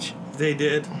match. They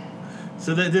did.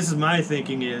 So this is my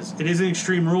thinking is, it is an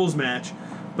Extreme Rules match,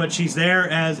 but she's there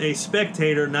as a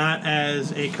spectator, not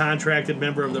as a contracted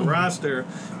member of the roster,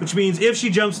 which means if she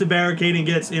jumps the barricade and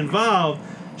gets involved,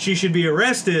 she should be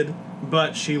arrested,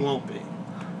 but she won't be.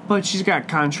 But she's got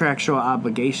contractual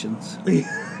obligations.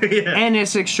 Yeah. And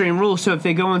it's Extreme Rules, so if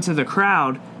they go into the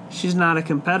crowd, she's not a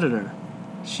competitor.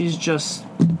 She's just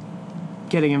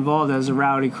getting involved as a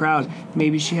rowdy crowd.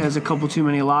 Maybe she has a couple too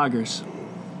many lagers.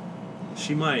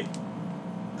 She might.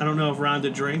 I don't know if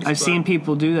Ronda drinks. I've seen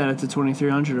people do that at the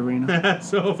 2300 arena.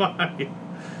 So have I.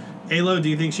 Halo, do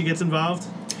you think she gets involved?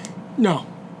 No.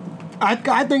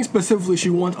 I think specifically she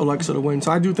wants Alexa to win,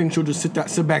 so I do think she'll just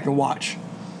sit back and watch.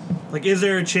 Like, is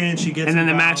there a chance she gets And then involved?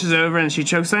 the match is over and she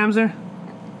chokeslams her?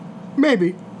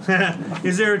 Maybe.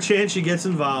 Is there a chance she gets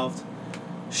involved?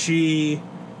 She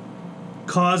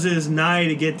causes Nia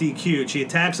to get DQ'd. She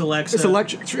attacks Alexa.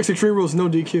 It's Extreme Rules, no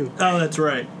DQ. Oh, that's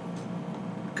right.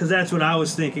 Because that's what I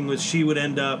was thinking, was she would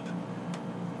end up...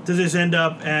 Does this end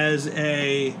up as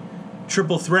a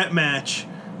triple threat match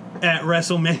at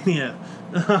WrestleMania?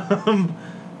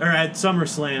 Or at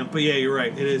SummerSlam? But yeah, you're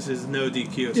right. It is no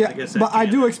DQ. So Yeah, I guess but I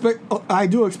do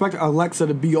expect Alexa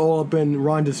to be all up in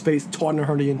Ronda's face, taunting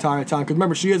her the entire time. Because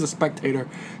remember, she is a spectator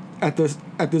at this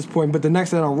point. But the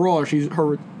next night on Raw,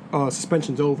 her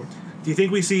suspension's over. Do you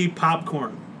think we see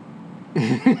popcorn?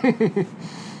 I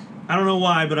don't know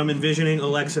why, but I'm envisioning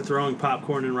Alexa throwing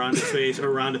popcorn in Ronda's face,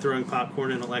 or Ronda throwing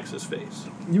popcorn in Alexa's face.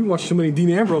 You watch too many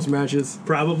Dean Ambrose matches.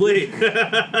 Probably.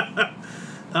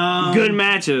 Good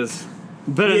matches.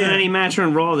 Better Yeah. than any match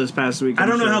on Raw this past week. I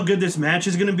don't know sure. how good this match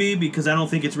is going to be because I don't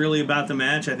think it's really about the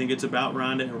match. I think it's about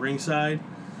Ronda at ringside.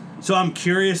 So I'm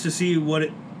curious to see what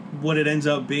it ends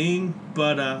up being.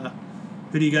 But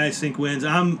who do you guys think wins?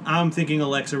 I'm thinking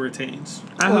Alexa retains.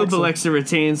 I hope Alexa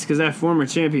retains because that former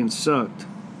champion sucked.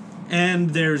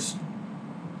 And there's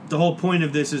the whole point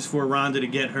of this is for Ronda to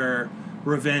get her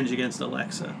revenge against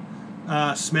Alexa.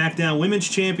 SmackDown Women's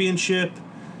Championship,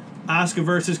 Asuka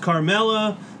versus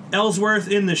Carmella, Ellsworth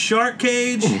in the shark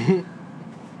cage.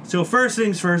 So first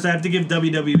things first, I have to give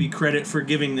WWE credit for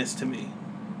giving this to me.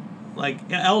 Like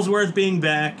Ellsworth being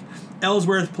back,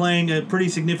 Ellsworth playing a pretty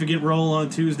significant role on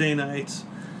Tuesday nights.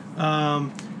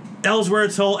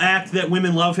 Ellsworth's whole act that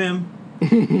women love him.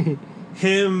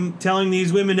 Him telling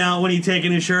these women now when he's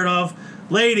taking his shirt off,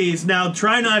 ladies, now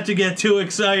try not to get too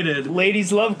excited.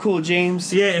 Ladies love Cool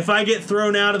James. Yeah, if I get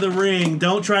thrown out of the ring,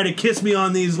 don't try to kiss me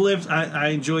on these lips. I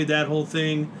enjoyed that whole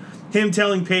thing. Him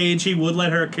telling Paige he would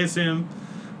let her kiss him.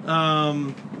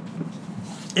 And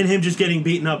him just getting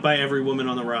beaten up by every woman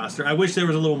on the roster. I wish there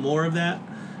was a little more of that,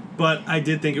 but I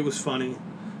did think it was funny.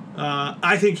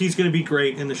 I think he's going to be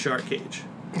great in the shark cage.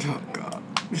 Oh, God.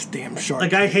 This damn shark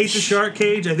Like, I hate the shark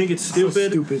cage. I think it's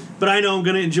stupid. stupid. But I know I'm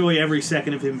going to enjoy every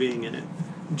second of him being in it.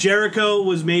 Jericho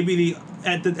was maybe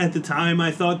at the time,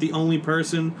 I thought, the only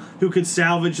person who could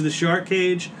salvage the shark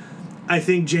cage. I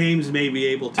think James may be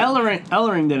able to.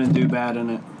 Ellering didn't do bad in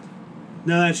it.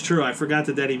 No, that's true. I forgot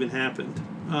that even happened.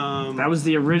 That was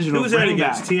the original. Who was that bring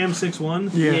against? back.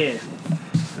 TM61? Yeah.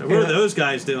 What are those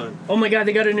guys doing? Oh my God,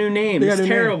 they got a new name. They got It's a new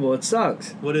name. terrible. It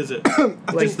sucks. What is it?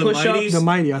 Like the push-ups? Mighties? The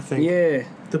Mighty, I think. Yeah.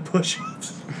 The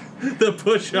push-ups. The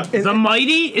push-ups. The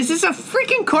Mighty? Is this a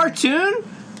freaking cartoon?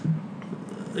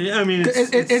 Yeah, I mean, it's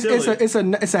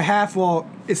silly. It's a half wall.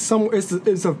 It's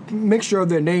a mixture of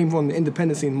their name from the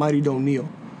independent scene, Mighty Don't Kneel.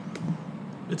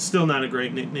 It's still not a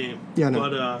great nickname. Yeah, I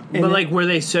know. But, But like, were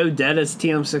they so dead as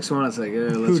TM61? It's like,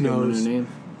 let's Who give them a knows? new name.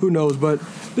 Who knows? But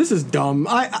this is dumb.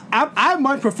 I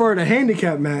might prefer the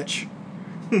handicap match,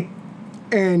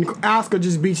 and Asuka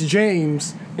just beats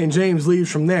James, and James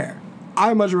leaves from there.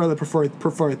 I much rather prefer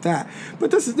that.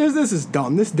 But this is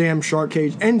dumb. This damn shark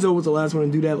cage. Enzo was the last one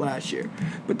to do that last year.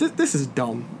 But this is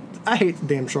dumb. I hate the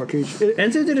damn shark cage.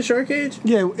 Enzo did a shark cage?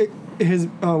 Yeah,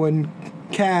 when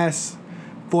Cass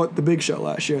fought the Big Show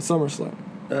last year at SummerSlam.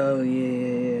 Oh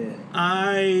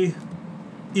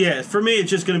yeah. For me, it's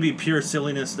just going to be pure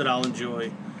silliness that I'll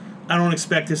enjoy. I don't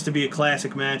expect this to be a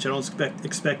classic match. I don't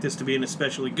expect this to be an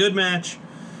especially good match.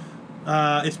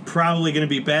 It's probably going to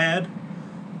be bad.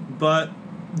 But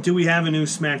do we have a new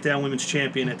SmackDown Women's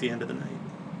Champion at the end of the night?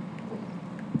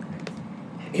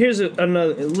 Here's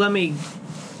another. Let me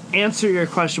answer your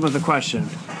question with a question.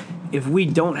 If we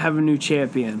don't have a new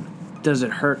champion, does it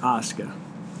hurt Asuka?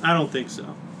 I don't think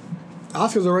so.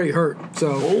 Asuka's already hurt,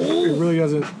 so it really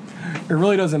doesn't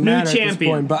New matter at this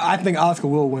champion. point. But I think Asuka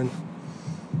will win.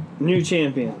 New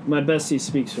champion. My bestie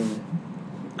speaks for me.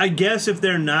 I guess if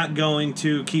they're not going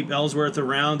to keep Ellsworth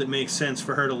around, it makes sense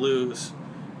for her to lose.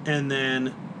 And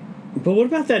then But what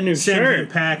about that new send him shirt?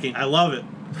 packing. I love it.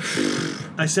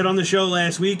 I said on the show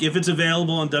last week, if it's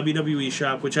available on WWE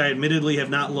Shop, which I admittedly have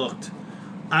not looked,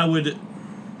 I would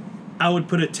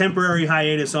put a temporary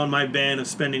hiatus on my ban of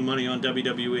spending money on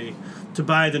WWE to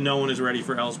buy the No One Is Ready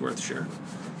for Ellsworth shirt.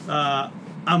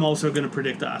 I'm also going to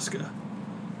predict Asuka.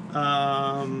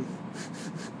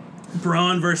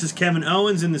 Braun versus Kevin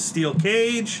Owens in the steel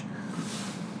cage.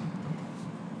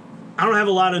 I don't have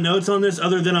a lot of notes on this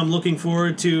other than I'm looking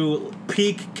forward to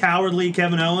peak cowardly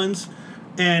Kevin Owens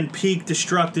and peak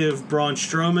destructive Braun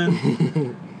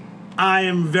Strowman. I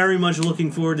am very much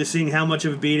looking forward to seeing how much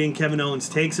of a beating Kevin Owens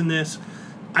takes in this.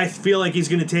 I feel like he's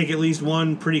going to take at least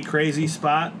one pretty crazy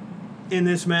spot in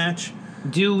this match.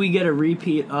 Do we get a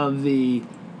repeat of the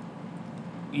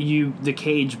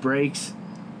cage breaks,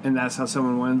 and that's how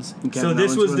someone wins? And So Kevin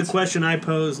this Owens was wins? the question I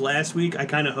posed last week. I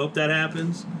kind of hope that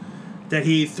happens. That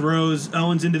he throws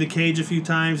Owens into the cage a few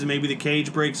times and maybe the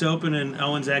cage breaks open and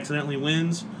Owens accidentally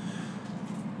wins.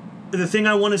 The thing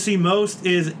I want to see most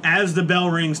is as the bell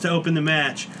rings to open the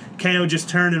match, KO just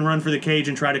turn and run for the cage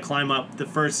and try to climb up the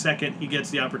first second he gets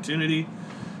the opportunity.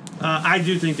 I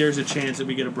do think there's a chance that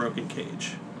we get a broken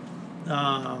cage.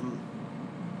 But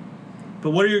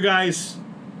what are your guys'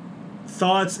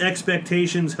 thoughts,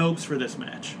 expectations, hopes for this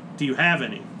match? Do you have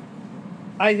any?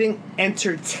 I think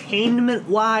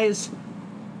entertainment-wise,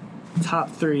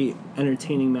 top 3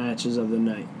 entertaining matches of the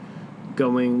night,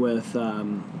 going with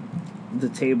the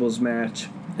tables match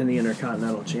and the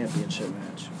Intercontinental Championship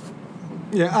match.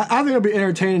 Yeah, I think it'll be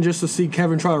entertaining just to see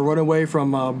Kevin try to run away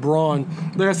from Braun.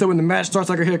 Like I said, when the match starts,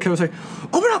 I can hear Kevin say,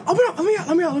 "Open up, let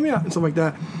me out," and stuff like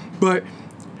that. But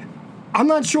I'm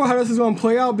not sure how this is going to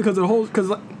play out because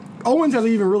Owens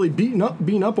hasn't even really beaten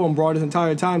up on Broad his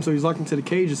entire time, so he's locked into the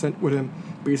cage with him,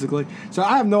 basically. So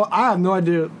I have no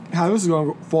idea how this is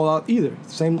going to fall out either.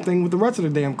 Same thing with the rest of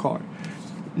the damn card.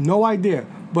 No idea.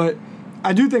 But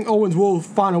I do think Owens will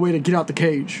find a way to get out the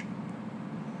cage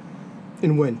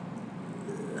and win.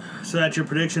 So that's your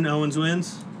prediction, Owens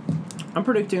wins? I'm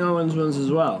predicting Owens wins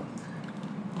as well.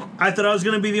 I thought I was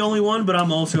going to be the only one, but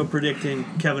I'm also predicting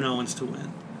Kevin Owens to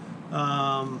win.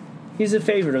 He's a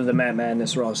favorite of the Matt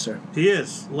Madness roster. He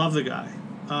is. Love the guy.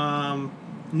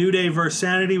 New Day versus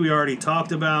Sanity, we already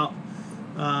talked about.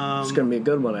 It's going to be a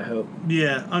good one, I hope.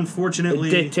 Yeah, unfortunately.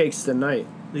 It dictates the night.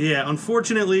 Yeah,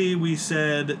 unfortunately, we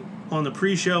said on the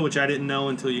pre-show, which I didn't know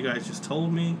until you guys just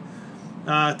told me,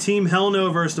 Team Hell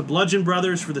No versus the Bludgeon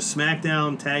Brothers for the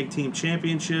SmackDown Tag Team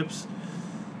Championships.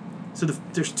 So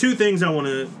there's two things I want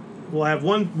to... Well, I have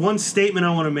one statement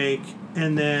I want to make,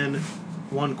 and then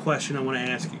one question I want to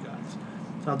ask you guys.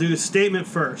 So I'll do the statement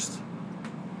first.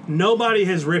 Nobody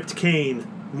has ripped Kane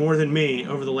more than me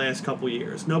over the last couple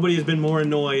years. Nobody has been more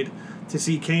annoyed to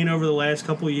see Kane over the last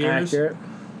couple years. Accurate.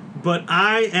 But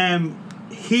I am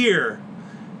here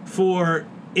for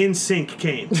NSYNC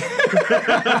Kane.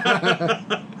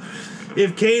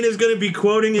 If Kane is going to be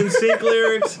quoting NSYNC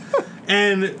lyrics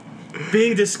and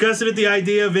being disgusted at the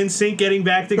idea of NSYNC getting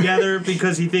back together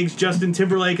because he thinks Justin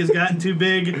Timberlake has gotten too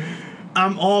big,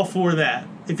 I'm all for that.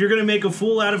 If you're going to make a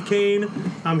fool out of Kane,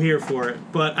 I'm here for it.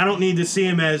 But I don't need to see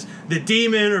him as the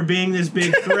demon or being this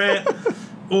big threat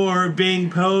or being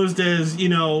posed as,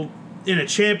 in a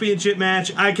championship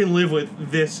match. I can live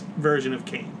with this version of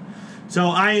Kane. So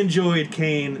I enjoyed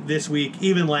Kane this week,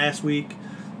 even last week.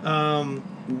 And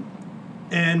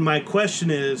my question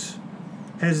is,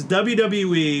 has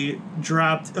WWE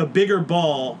dropped a bigger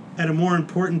ball at a more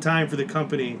important time for the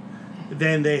company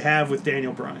than they have with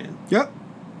Daniel Bryan? Yep.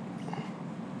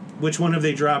 Which one have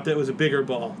they dropped that was a bigger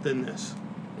ball than this?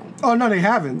 Oh, no, they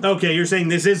haven't. Okay, you're saying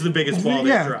this is the biggest ball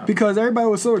they've dropped. Because everybody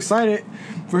was so excited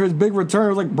for his big return. It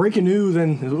was like breaking news,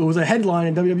 and it was a headline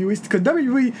in WWE. Because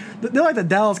WWE, they're like the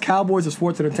Dallas Cowboys of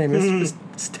sports entertainment.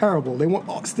 It's terrible. They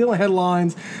want stealing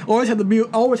headlines. Always have to be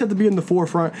in the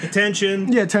forefront.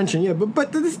 Attention. Yeah, attention. Yeah,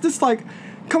 but this like,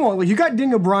 come on, like you got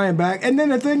Daniel Bryan back, and then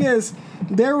the thing is,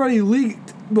 they already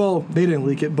leaked. Well, they didn't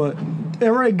leak it, but it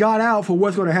already got out for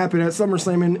what's going to happen at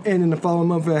SummerSlam and in the following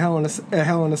month at Hell in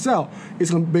a Cell.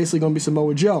 It's basically going to be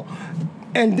Samoa Joe.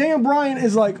 And Dan Bryan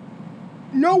is like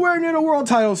nowhere near the world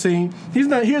title scene. He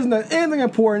hasn't done anything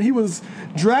important. He was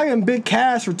dragging Big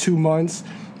Cass for 2 months.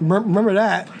 Remember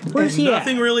that? Where's he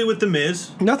Nothing really with The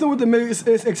Miz. Nothing with The Miz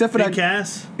except for Big that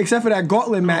Cass. Except for that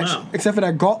Gauntlet match. no. Except for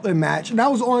that Gauntlet match. And that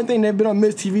was the only thing they've been on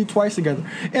Miz TV twice together.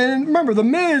 And remember,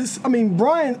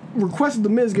 Bryan requested The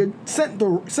Miz get sent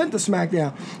to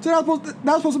SmackDown. So that was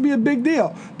supposed to be a big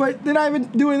deal. But they're not even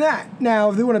doing that.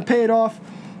 Now, if they want to pay it off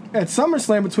at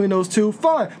SummerSlam between those two,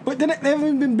 fine. But they haven't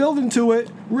even been building to it,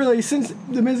 really, since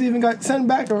The Miz even got sent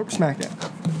back to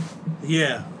SmackDown.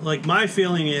 Yeah, like my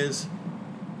feeling is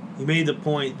he made the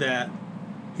point that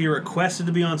he requested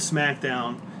to be on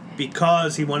SmackDown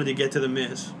because he wanted to get to The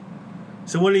Miz.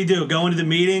 So what did he do? Go into the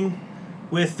meeting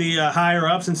with the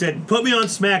higher-ups and said, put me on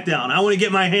SmackDown. I want to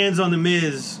get my hands on The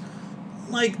Miz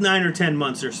like 9 or 10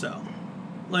 months or so.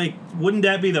 Like, wouldn't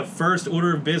that be the first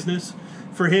order of business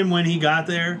for him when he got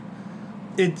there?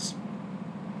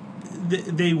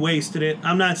 They wasted it.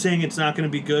 I'm not saying it's not going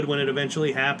to be good when it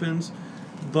eventually happens,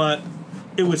 but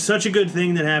it was such a good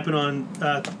thing that happened on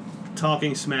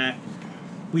Talking Smack.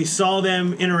 We saw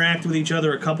them interact with each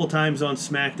other a couple times on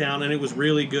SmackDown, and it was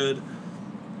really good.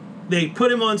 They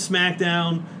put him on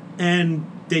SmackDown, and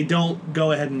they don't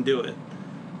go ahead and do it.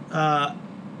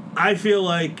 I feel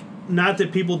like, not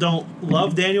that people don't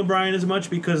love Daniel Bryan as much,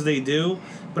 because they do,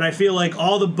 but I feel like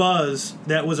all the buzz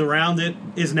that was around it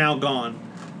is now gone.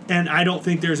 And I don't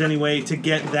think there's any way to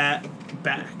get that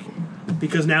back,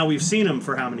 because now we've seen him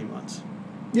for how many months?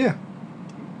 Yeah.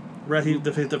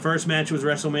 The first match was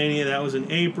WrestleMania. That was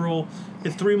in April.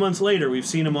 It's 3 months later. We've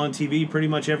seen him on TV pretty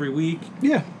much every week.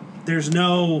 Yeah. There's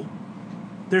nothing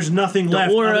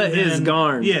left. The aura is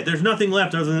gone. Yeah, there's nothing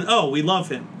left other than, oh, we love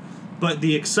him. But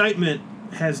the excitement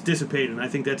has dissipated, and I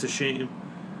think that's a shame.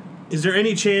 Is there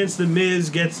any chance The Miz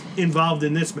gets involved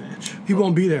in this match? He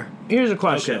won't be there. Here's a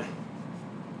question. Okay.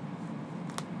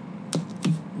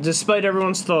 Despite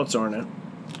everyone's thoughts on it,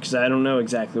 because I don't know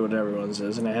exactly what everyone's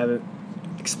is, and I haven't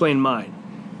explained mine.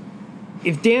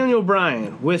 If Daniel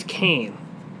Bryan with Kane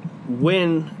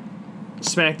win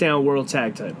SmackDown World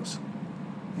Tag Titles,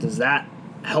 does that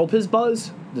help his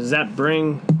buzz? Does that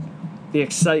bring the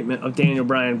excitement of Daniel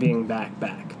Bryan being back?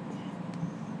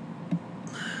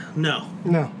 No.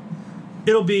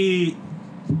 It'll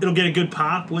get a good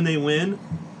pop when they win,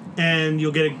 and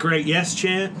you'll get a great yes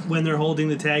chant when they're holding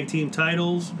the tag team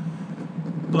titles.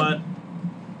 But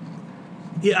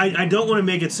yeah, I don't want to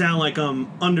make it sound like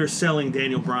I'm underselling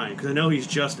Daniel Bryan, because I know he's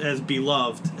just as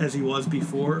beloved as he was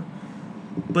before.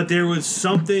 But there was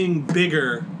something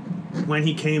bigger when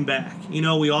he came back. You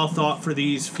know, we all thought for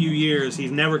these few years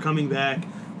he's never coming back.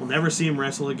 We'll never see him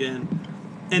wrestle again.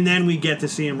 And then we get to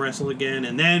see him wrestle again.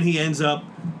 And then he ends up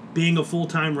being a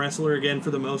full-time wrestler again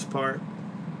for the most part.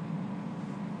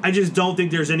 I just don't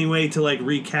think there's any way to, like,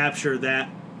 recapture that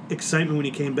excitement when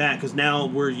he came back, because now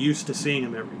we're used to seeing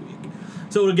him every week.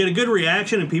 So it'll get a good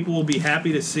reaction and people will be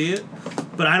happy to see it,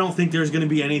 but I don't think there's going to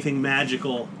be anything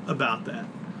magical about that.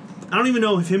 I don't even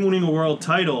know if him winning a world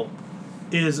title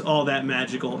is all that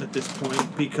magical at this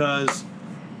point, because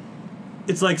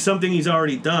it's like something he's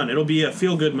already done. It'll be a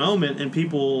feel-good moment and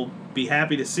people will be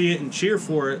happy to see it and cheer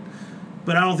for it,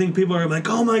 but I don't think people are like,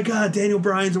 oh my god, Daniel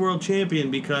Bryan's a world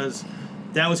champion, because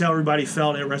that was how everybody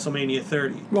felt at WrestleMania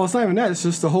 30. Well, it's not even that. It's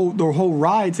just the whole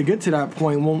ride to get to that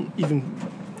point won't even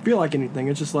feel like anything.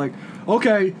 It's just like,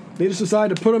 okay, they just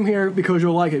decided to put him here because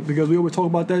you'll like it. Because we always talk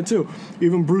about that too.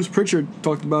 Even Bruce Pritchard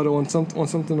talked about it on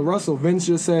something to Russell. Vince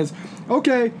just says,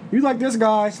 okay, you like this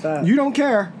guy, you don't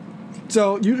care,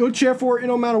 so you'll cheer for it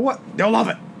no matter what. They'll love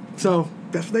it. So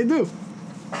that's what they do.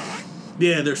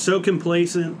 Yeah, they're so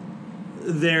complacent.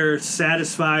 They're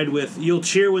satisfied with, you'll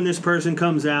cheer when this person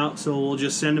comes out, so we'll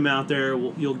just send him out there.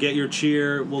 You'll get your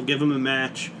cheer. We'll give him a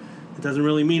match. It doesn't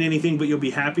really mean anything, but you'll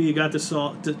be happy you got to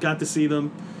see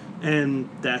them, and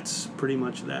that's pretty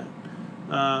much that.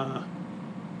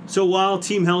 So while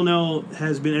Team Hell No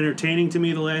has been entertaining to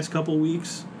me the last couple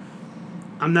weeks,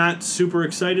 I'm not super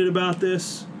excited about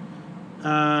this.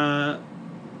 Ek,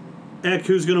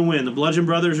 who's going to win, the Bludgeon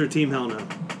Brothers or Team Hell No?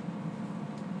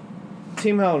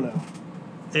 Team Hell No.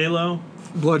 Halo?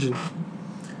 Bludgeon.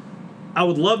 I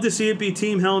would love to see it be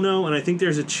Team Hell No, and I think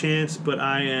there's a chance, but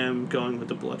I am going with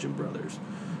the Bludgeon Brothers.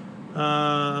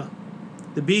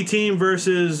 The B Team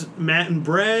versus Matt and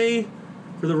Bray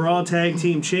for the Raw Tag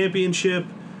Team Championship.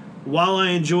 While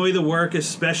I enjoy the work,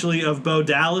 especially of Bo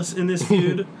Dallas in this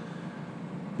feud,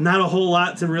 not a whole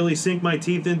lot to really sink my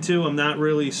teeth into. I'm not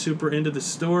really super into the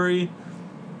story.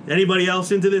 Anybody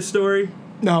else into this story?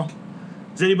 No.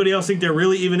 Does anybody else think there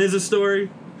really even is a story?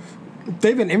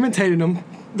 They've been imitating them.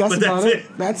 That's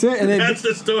it. That's it. And That's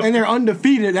the story. And they're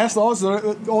undefeated. That's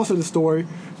also the story.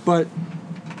 But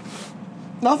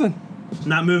nothing.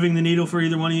 Not moving the needle for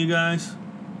either one of you guys?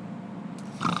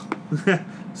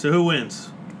 So who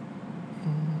wins?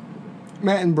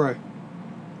 Matt and Bray.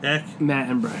 Ek? Matt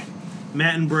and Bray.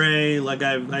 Matt and Bray, like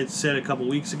I said a couple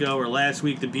weeks ago or last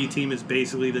week, the B Team is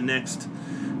basically the next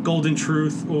Golden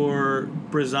Truth or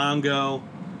Breezango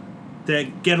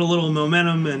that get a little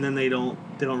momentum and then they don't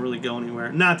really go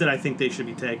anywhere. Not that I think they should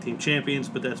be tag team champions,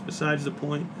 but that's besides the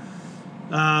point.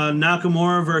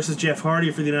 Nakamura versus Jeff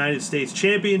Hardy for the United States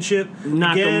Championship.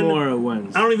 Nakamura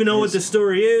wins. I don't even know what the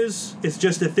story is. It's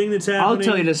just a thing that's happening. I'll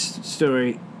tell you this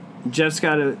story. Jeff's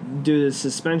got to do the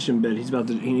suspension bid.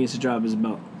 He needs to drop his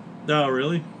belt. Oh,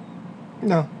 really?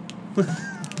 No.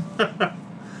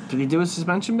 Did he do a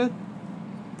suspension bid?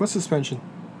 What suspension?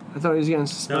 I thought he was getting No,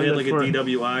 suspended. he had like for a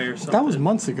DWI or something. That was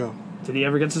months ago. Did he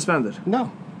ever get suspended?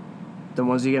 No. Then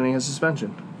was he getting his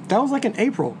suspension? That was like in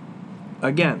April.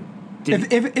 Again.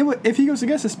 Did If he goes to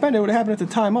get suspended, it would have happened at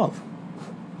the time of.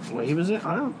 Well, he was it?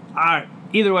 I don't know. All right.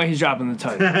 Either way, he's dropping the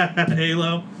title.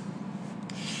 Halo.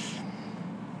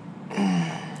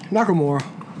 Nakamura.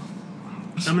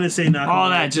 I'm going to say Nakamura. All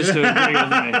that just to agree with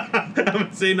me. I'm going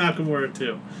to say Nakamura,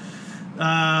 too.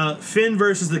 Finn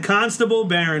versus the Constable,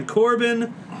 Baron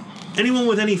Corbin. Anyone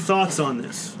with any thoughts on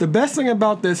this? The best thing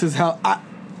about this is how I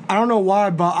don't know why,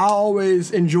 but I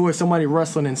always enjoy somebody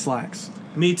wrestling in slacks.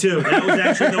 Me too. That was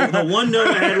actually the one note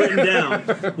I had written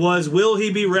down was, will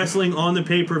he be wrestling on the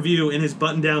pay-per-view in his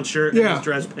button-down shirt and his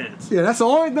dress pants? Yeah, that's the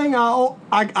only thing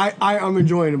I'm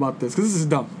enjoying about this, because this is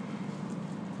dumb.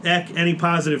 Ek, any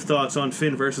positive thoughts on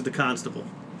Finn versus the Constable?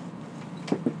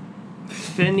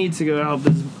 Finn needs to go help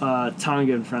his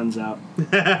Tongan friends out.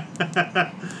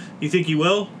 You think he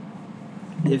will?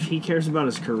 If he cares about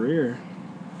his career.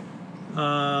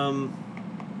 Yeah,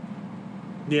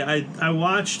 I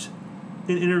watched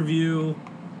an interview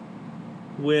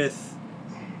with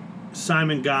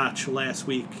Simon Gotch last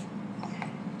week.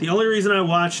 The only reason I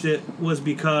watched it was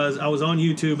because I was on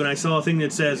YouTube and I saw a thing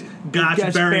that says Gotch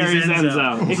buries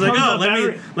Enzo. It's like,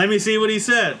 oh, let me see what he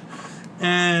said.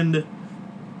 And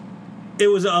it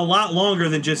was a lot longer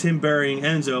than just him burying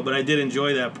Enzo, but I did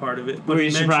enjoy that part of it. But were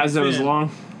you surprised it was long?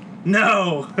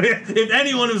 No. If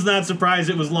anyone was not surprised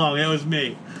it was long, it was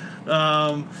me.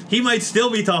 He might still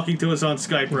be talking to us on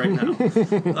Skype right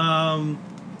now.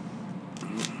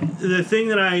 The thing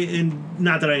that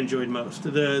not that I enjoyed most,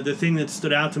 the thing that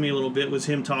stood out to me a little bit was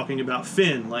him talking about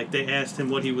Finn. Like, they asked him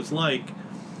what he was like.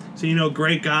 So,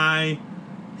 great guy,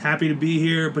 happy to be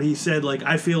here, but he said, like,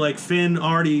 I feel like Finn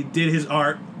already did his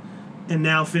art, and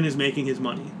now Finn is making his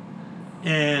money.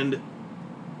 And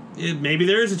maybe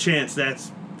there is a chance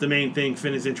that's the main thing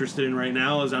Finn is interested in right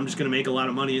now, is I'm just going to make a lot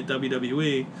of money at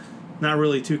WWE. Not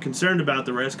really too concerned about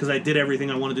the rest, because I did everything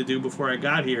I wanted to do before I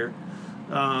got here.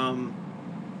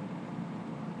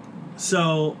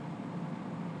 So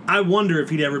I wonder if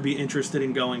he'd ever be interested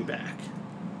in going back.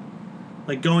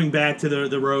 Like, going back to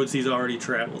the roads he's already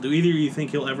traveled. Do either of you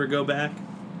think he'll ever go back?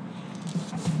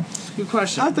 Good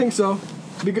question. I think so.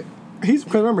 Because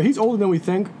remember, he's older than we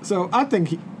think, so I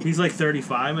think he's like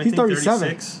 35, I he's think 37.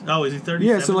 36. Oh, is he 37?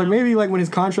 Yeah, so like now? maybe like when his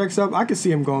contract's up, I could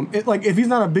see him going. If he's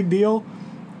not a big deal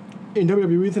in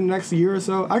WWE within the next year or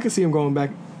so, I could see him going back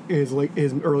in his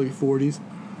early 40s.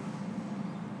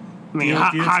 I mean, Do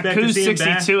you expect to Haku's see him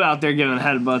 62 back? out there giving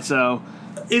headbutts, so...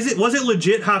 Was it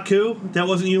legit Haku? That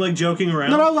wasn't you like joking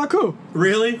around? No, that was Haku.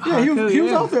 Really? Yeah, Haku, he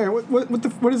was yeah. out there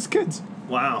with his kids.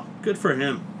 Wow, good for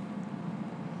him.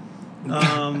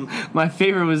 My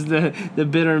favorite was the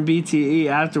bit on BTE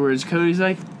afterwards. Cody's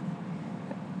like,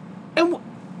 and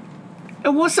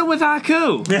what's up with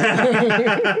Haku?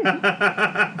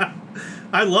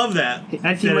 I love that.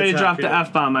 I think he might have dropped the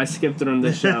F-bomb. I skipped it on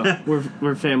this show.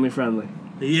 We're family friendly.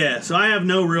 Yeah, so I have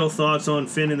no real thoughts on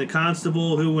Finn and the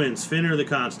Constable. Who wins, Finn or the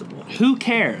Constable? Who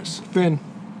cares? Finn.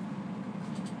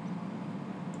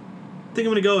 I think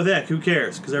I'm going to go with that. Who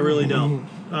cares? Because I really don't.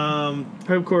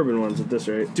 Herb Corbin wins at this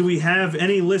rate. Do we have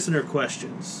any listener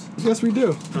questions? Yes, we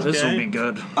do. This will be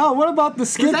good. Oh, what about the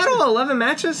skip? Is that all 11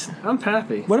 matches? I'm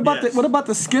happy. What about Yes. what about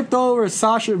the skipped over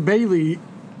Sasha Bailey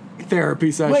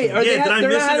therapy session? Wait, are Yeah, did I they're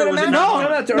miss not it, or having a was it match? not?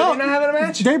 Are they not having a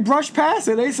match? They brushed past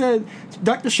it. They said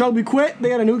Dr. Shelby quit. They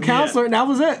had a new counselor, and that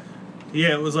was it.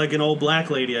 Yeah, it was like an old black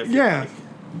lady, I feel Yeah. like.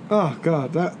 Oh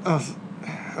God, that.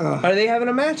 Are they having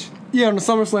a match? Yeah, on the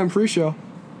SummerSlam pre-show.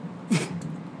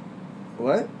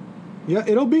 What? Yeah,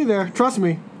 it'll be there. Trust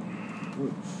me.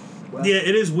 Yeah,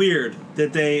 it is weird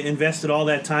that they invested all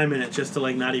that time in it just to,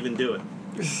 like, not even do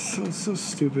it. So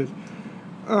stupid.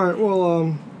 All right,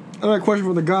 well, another question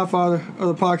from the Godfather of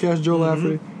the podcast, Joe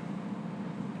Lafferty.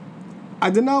 I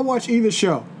did not watch either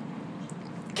show.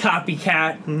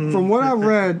 Copycat. From what I've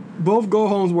read, both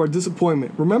go-homes were a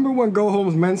disappointment. Remember when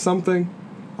go-homes meant something?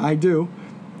 I do.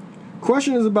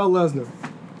 Question is about Lesnar.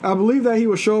 I believe that he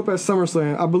will show up at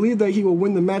SummerSlam. I believe that he will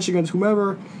win the match against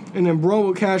whomever, and then Braun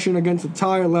will cash in against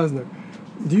Natalya and Lesnar.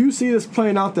 Do you see this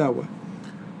playing out that way?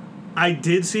 I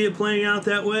did see it playing out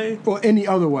that way. Or any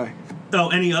other way? Oh,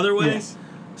 any other way? Yes.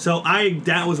 So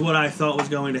that was what I thought was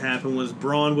going to happen, was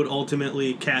Braun would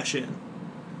ultimately cash in.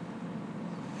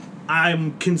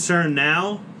 I'm concerned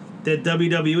now that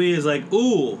WWE is like,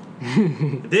 ooh,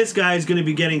 this guy's going to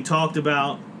be getting talked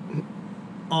about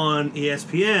on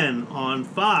ESPN, on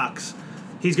Fox.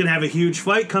 He's going to have a huge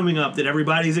fight coming up that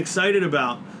everybody's excited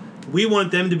about. We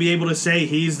want them to be able to say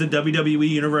he's the WWE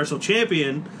Universal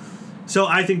Champion. So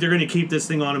I think they're going to keep this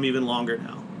thing on him even longer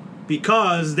now,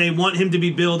 because they want him to be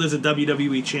billed as a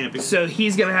WWE champion. So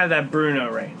he's going to have that Bruno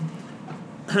reign.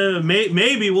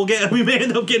 Maybe we may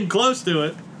end up getting close to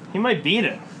it. He might beat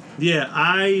it. Yeah,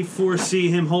 I foresee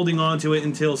him holding on to it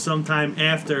until sometime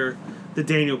after the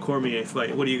Daniel Cormier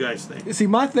fight. What do you guys think? See,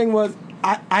 my thing was,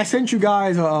 I sent you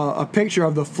guys a picture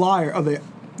of the flyer of the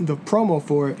promo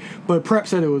for it, but Prep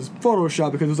said it was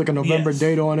Photoshop because it was like a November Yes.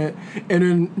 date on it. And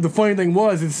then the funny thing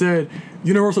was, it said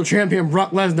Universal Champion Brock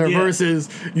Lesnar Yeah. versus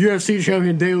UFC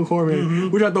Champion Daniel Cormier,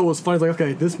 which I thought was funny. It's like,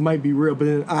 okay, this might be real. But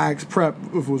then I asked Prep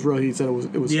if it was real. He said it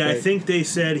was Yeah, fake. I think they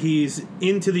said he's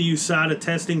into the USADA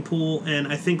testing pool, and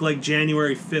I think like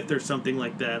January 5th or something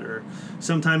like that, or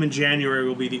sometime in January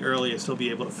will be the earliest he'll be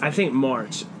able to fight. I think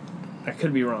March. I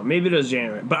could be wrong. Maybe it was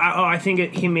January. But I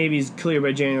think he maybe is clear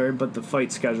by January, but the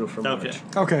fight's scheduled for March.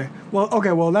 Okay.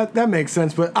 Okay. Well, that makes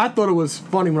sense. But I thought it was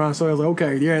funny when I saw it. I was like,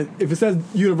 okay, yeah. If it says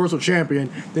Universal Champion,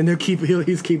 then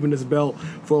he's keeping this belt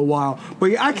for a while.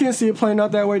 But yeah, I can't see it playing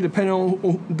out that way, depending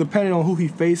on who he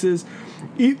faces.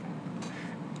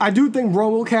 I do think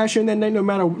Braun will cash in that night, no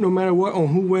matter what, on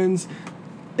who wins.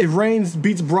 If Reigns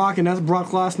beats Brock, and that's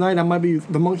Brock last night, I might be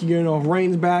the monkey getting off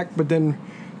Reigns back. But then,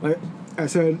 like I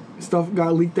said, stuff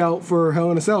got leaked out for Hell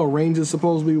in a Cell. Reigns is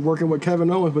supposedly working with Kevin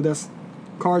Owens, but that's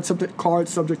card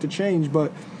subject to change.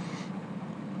 But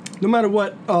no matter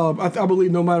what, I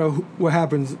believe no matter what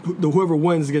happens, whoever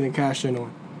wins is getting cashed in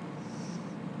on.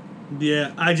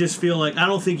 Yeah, I just feel like I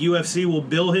don't think UFC will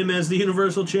bill him as the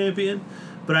Universal Champion,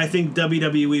 but I think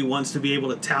WWE wants to be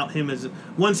able to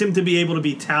wants him to be able to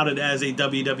be touted as a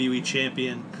WWE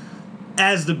champion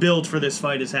as the build for this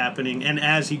fight is happening and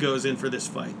as he goes in for this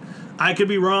fight. I could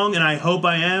be wrong, and I hope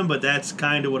I am, but that's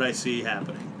kind of what I see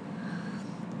happening.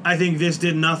 I think this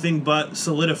did nothing but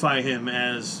solidify him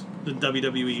as the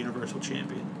WWE Universal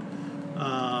Champion.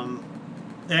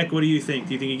 Eck, what do you think?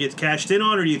 Do you think he gets cashed in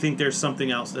on, or do you think there's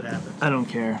something else that happens? I don't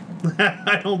care.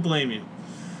 I don't blame you.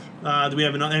 Do we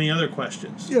have any other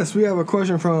questions? Yes, we have a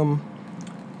question from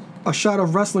A Shot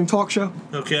of Wrestling Talk Show.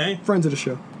 Okay. Friends of the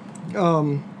show.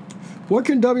 What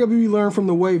can WWE learn from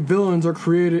the way villains are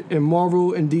created in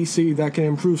Marvel and DC that can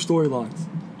improve storylines?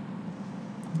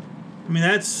 I mean,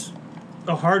 that's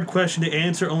a hard question to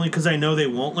answer only because I know they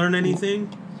won't learn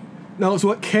anything. No, it's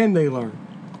what can they learn?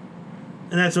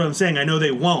 And that's what I'm saying. I know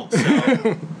they won't.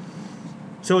 So,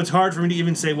 so it's hard for me to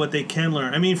even say what they can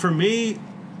learn. I mean, for me,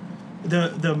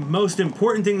 the most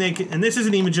important thing they can... And this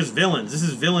isn't even just villains. This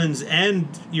is villains and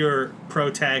your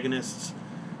protagonists.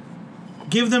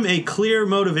 Give them a clear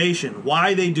motivation.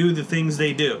 Why they do the things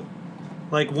they do.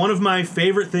 Like, one of my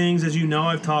favorite things, as you know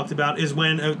I've talked about, is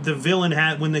when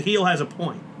when the heel has a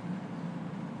point.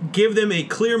 Give them a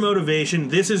clear motivation.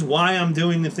 This is why I'm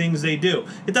doing the things they do.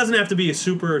 It doesn't have to be a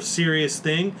super serious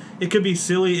thing. It could be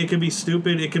silly. It could be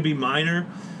stupid. It could be minor.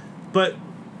 But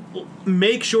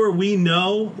make sure we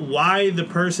know why the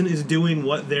person is doing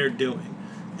what they're doing.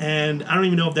 And I don't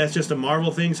even know if that's just a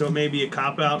Marvel thing, so it may be a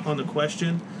cop-out on the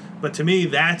question. But to me,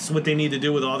 that's what they need to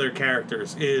do with all their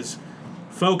characters, is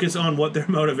focus on what their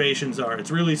motivations are.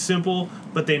 It's really simple,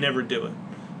 but they never do it.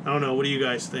 I don't know. What do you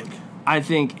guys think? I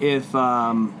think if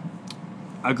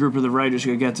a group of the writers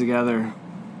could get together,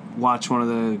 watch one of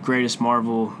the greatest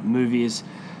Marvel movies,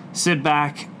 sit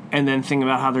back, and then think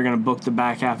about how they're going to book the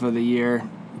back half of the year,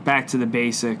 back to the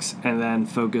basics, and then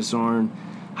focus on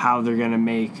how they're going to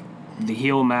make the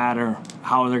heel matter,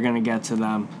 how they're going to get to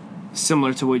them,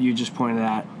 similar to what you just pointed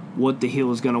out, what the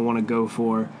heel is going to want to go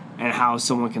for, and how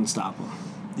someone can stop them.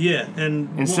 Yeah,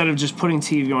 and instead of just putting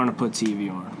TV on to put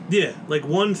TV on. Yeah, like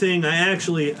one thing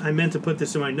I meant to put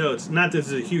this in my notes. Not that this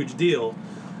is a huge deal,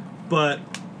 but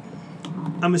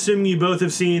I'm assuming you both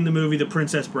have seen the movie The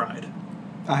Princess Bride.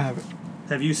 I haven't.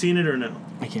 Have you seen it or no?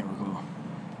 I can't recall.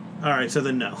 All right, so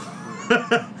then no.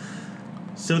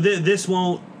 So this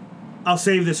won't... I'll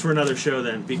save this for another show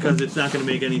then, because it's not going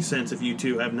to make any sense if you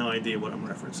two have no idea what I'm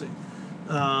referencing.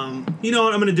 You know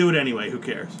what? I'm going to do it anyway. Who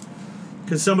cares?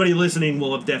 Because somebody listening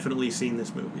will have definitely seen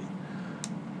this movie.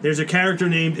 There's a character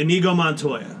named Inigo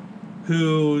Montoya,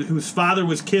 whose father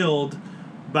was killed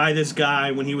by this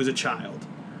guy when he was a child.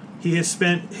 He has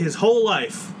spent his whole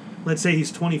life, let's say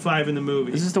he's 25 in the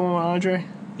movie. Is this the one with Andre?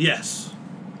 Yes.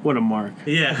 What a mark.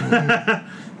 Yeah.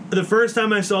 The first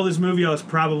time I saw this movie, I was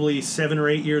probably 7 or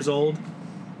 8 years old.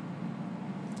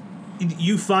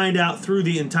 You find out through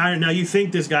the entire... Now, you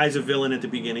think this guy's a villain at the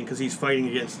beginning because he's fighting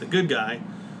against the good guy,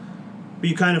 but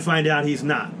you kind of find out he's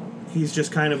not. He's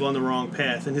just kind of on the wrong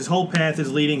path, and his whole path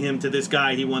is leading him to this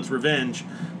guy he wants revenge,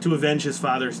 to avenge his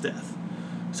father's death.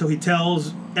 So he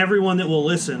tells everyone that will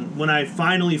listen, when I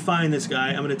finally find this guy,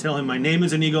 I'm going to tell him, my name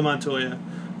is Inigo Montoya,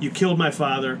 you killed my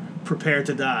father, prepare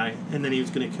to die, and then he was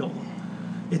going to kill him.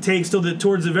 It takes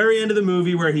towards the very end of the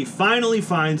movie where he finally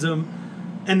finds him,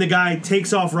 and the guy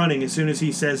takes off running as soon as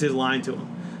he says his line to him.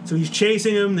 So he's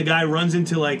chasing him, the guy runs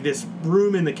into like this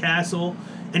room in the castle,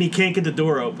 and he can't get the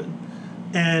door open.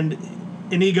 And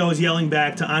Inigo is yelling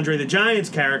back to Andre the Giant's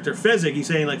character, Fezzik. He's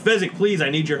saying, like, Fezzik, please, I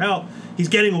need your help. He's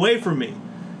getting away from me.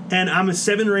 And I'm a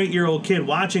 7 or 8 year old kid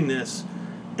watching this,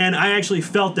 and I actually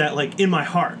felt that, like, in my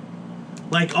heart.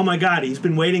 Like, oh my God, he's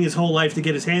been waiting his whole life to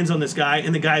get his hands on this guy,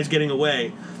 and the guy's getting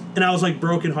away. And I was, like,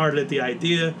 brokenhearted at the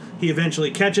idea. He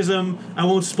eventually catches him. I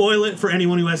won't spoil it for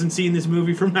anyone who hasn't seen this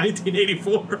movie from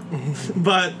 1984.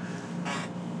 But...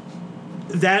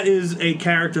 that is a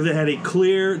character that had a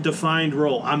clear, defined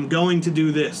role. I'm going to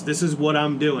do this. This is what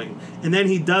I'm doing. And then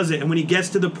he does it. And when he gets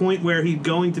to the point where he's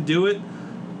going to do it,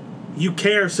 you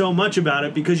care so much about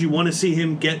it because you want to see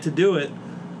him get to do it.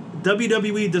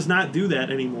 WWE does not do that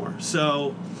anymore.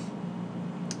 So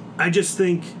I just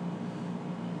think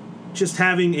just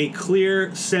having a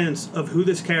clear sense of who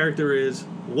this character is,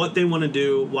 what they want to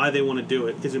do, why they want to do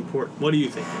it is important. What do you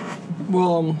think?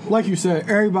 Well, like you said,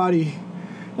 everybody...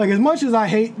 Like, as much as I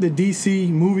hate the DC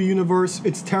movie universe,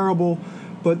 it's terrible,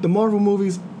 but the Marvel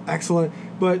movies, excellent.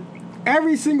 But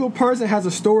every single person has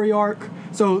a story arc,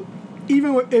 so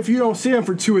even if you don't see them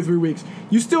for 2 or 3 weeks,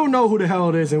 you still know who the hell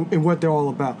it is and what they're all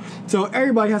about. So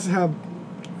everybody has to have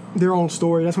their own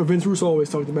story. That's what Vince Russo always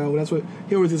talked about. And that's what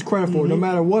he always gets credit for. No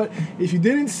matter what, if you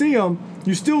didn't see them,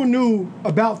 you still knew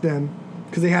about them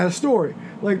because they had a story.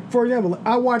 Like, for example,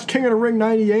 I watched King of the Ring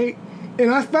 98,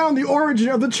 and I found the origin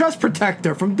of the chest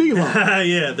protector from D-Lo.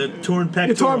 Yeah, the torn pec.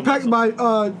 The torn pec by,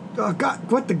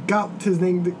 his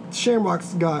name? The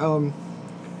Shamrock's guy.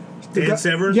 Dan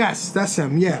Severn? Yes, that's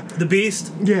him, yeah. The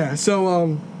Beast? Yeah,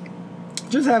 so,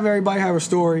 just have everybody have a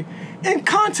story. In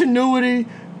continuity,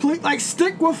 please, like,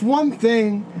 stick with one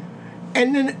thing,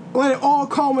 and then let it all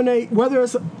culminate, whether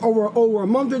it's over a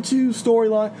month or two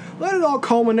storyline, let it all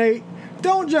culminate.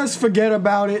 Don't just forget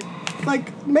about it.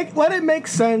 Like, let it make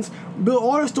sense. Build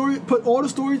all the story, put all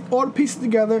the pieces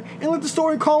together, and let the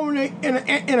story culminate in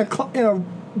a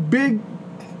big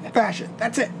fashion.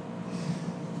 That's it.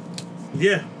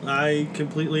 Yeah, I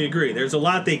completely agree. There's a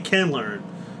lot they can learn.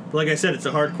 But like I said, it's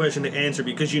a hard question to answer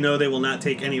because you know they will not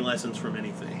take any lessons from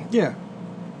anything. Yeah.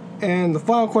 And the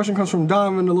final question comes from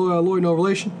Donovan, the Lloyd No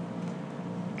Relation.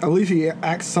 I believe he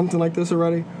asked something like this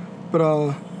already.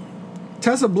 But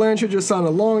Tessa Blanchard just signed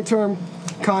a long-term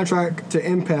contract to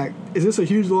Impact. Is this a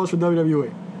huge loss for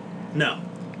WWE? No.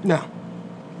 No.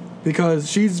 Because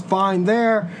she's fine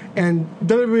there, and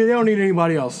WWE, they don't need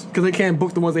anybody else because they can't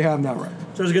book the ones they have now, right?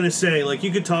 So I was going to say, like,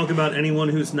 you could talk about anyone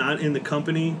who's not in the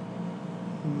company,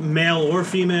 male or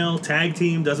female, tag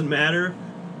team, doesn't matter.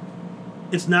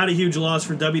 It's not a huge loss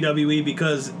for WWE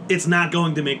because it's not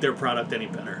going to make their product any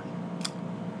better.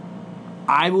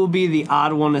 I will be the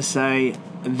odd one to say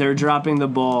they're dropping the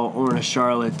ball on a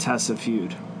Charlotte Tessa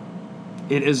feud.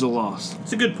 It is a loss.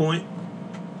 It's a good point.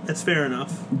 That's fair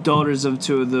enough. Daughters of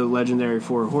two of the legendary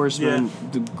Four Horsemen,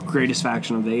 the greatest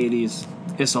faction of the 80s.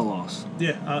 It's a loss.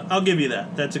 Yeah, I'll give you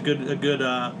that. That's a good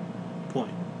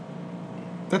point.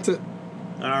 That's it.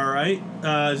 All right.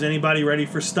 Is anybody ready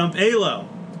for Stump Alo?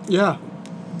 Yeah.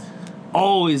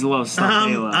 Always love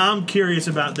Stump Alo. I'm curious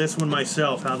about this one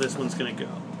myself, how this one's going to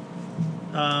go.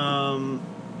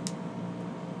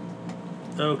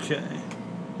 Okay.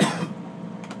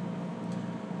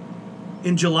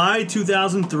 In July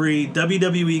 2003,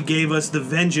 WWE gave us the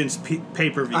Vengeance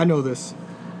pay-per-view. I know this.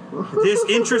 This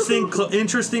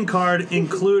interesting card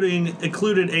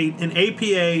included an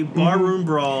APA barroom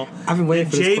brawl. I've been waiting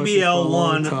for this question for a JBL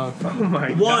long won time. Oh my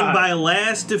God. won by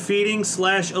last defeating /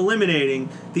 eliminating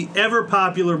the ever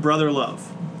popular Brother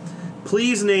Love.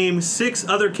 Please name 6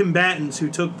 other combatants who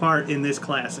took part in this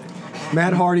classic.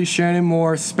 Matt Hardy, Shannon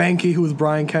Moore, Spanky, who was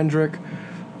Brian Kendrick.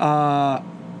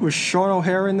 Was Sean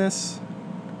O'Hare in this?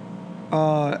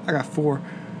 I got 4.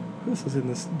 Who else was in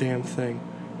this damn thing?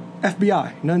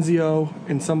 FBI, Nunzio,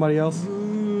 and somebody else.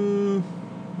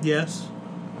 Yes.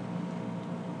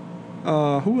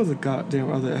 Who was the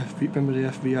goddamn other member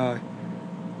of the FBI?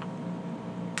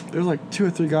 There was like 2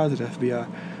 or 3 guys at the FBI.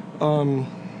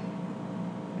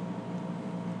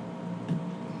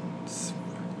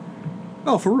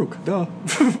 Farouk, duh.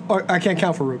 I can't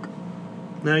count Farouk.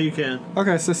 Now you can.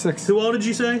 Okay, so 6. Who all did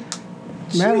you say?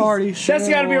 Matt Hardy, Shannon That's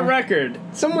got to be a Moore. record.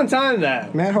 Someone time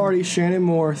that. Matt Hardy, Shannon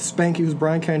Moore, Spanky, who's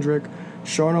Brian Kendrick,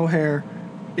 Sean O'Hare,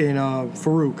 and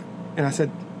Farouk. And I said...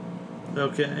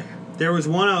 Okay. There was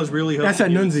one I was really hoping I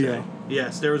said you'd Nunzio. say.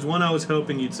 Yes, there was one I was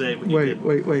hoping you'd say, but you didn't.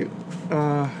 Wait.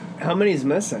 How many's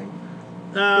missing?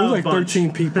 It was like bunch.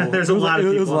 13 people. There's a lot of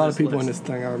people. There was a lot of people list. in this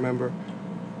thing, I remember.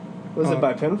 Was it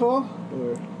by pinfall?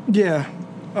 Or? Yeah.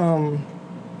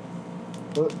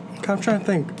 I'm trying to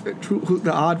think who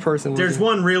the odd person was. There's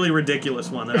one really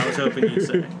ridiculous one that I was hoping you'd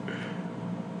say.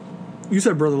 You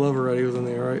said Brother Love already was in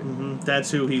there, right? That's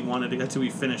who he wanted to. That's who he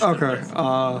finished. Okay. It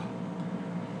with.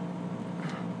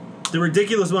 The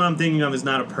ridiculous one I'm thinking of is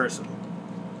not a person.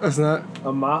 That's not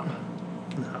A mop?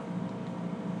 No.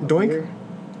 Doink?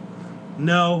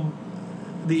 No.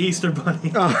 The Easter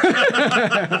Bunny. Oh.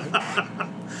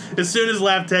 As soon as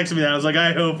Lap texted me that, I was like,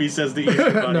 I hope he says the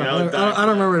Easter Bunny. No, I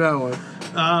don't remember that one.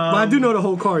 But I do know the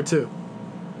whole card too.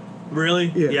 Really?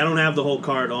 Yeah. I don't have the whole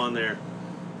card on there.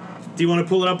 Do you want to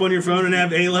pull it up on your phone and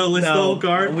have Alo list the whole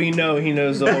card? We know he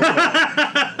knows the whole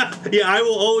card. Yeah, I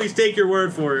will always take your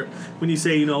word for it when you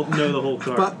say you know the whole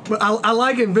card. But I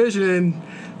like envisioning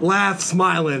Laugh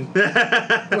smiling when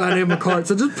I name a card.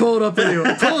 So just pull it up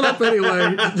anyway.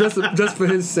 Just for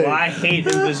his sake. Well, I hate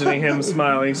envisioning him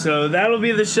smiling, so that'll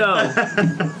be the show.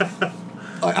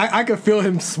 I could feel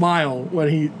him smile when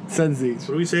he sends these.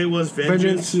 What do we say it was?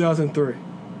 Vengeance 2003.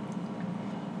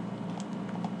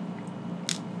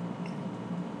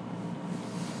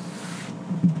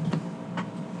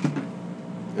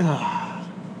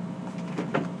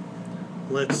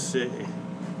 Let's see.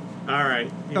 All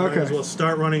right. You might Okay. as well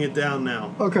start running it down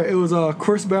now. Okay, it was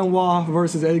Chris Benoit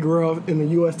versus Eddie Guerrero in the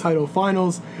U.S. title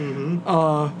finals.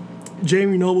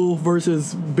 Jamie Noble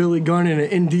versus Billy Gunn in an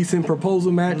indecent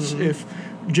proposal match. Mm-hmm. If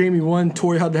Jamie won,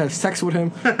 Tori had to have sex with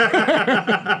him.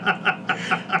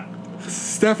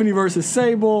 Stephanie versus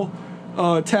Sable.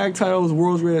 Tag titles,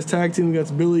 World's Greatest Tag Team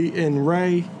against Billy and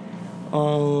Ray.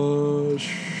 The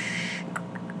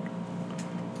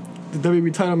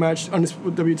WWE title match,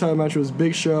 undisputed WWE title match was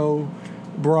Big Show,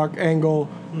 Brock Angle,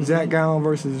 Zach Gallen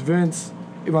versus Vince.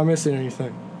 Am I missing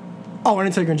anything? Oh,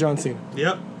 Undertaker and John Cena.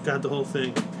 Yep, got the whole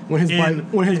thing.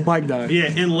 When his bike died. Yeah,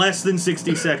 in less than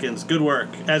 60 seconds. Good work,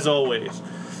 as always.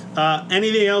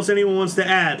 Anything else anyone wants to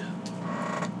add?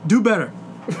 Do better.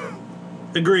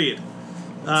 Agreed.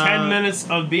 10 minutes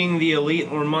of being the Elite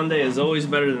on Monday is always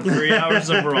better than 3 hours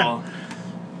of Raw.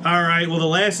 All right, well, the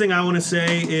last thing I want to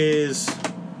say is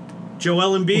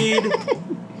Joel Embiid.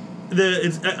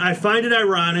 I find it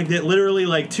ironic that literally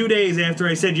like 2 days after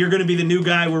I said you're going to be the new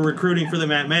guy we're recruiting for the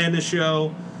Matt Madness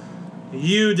show,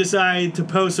 you decide to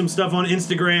post some stuff on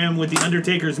Instagram with The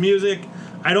Undertaker's music.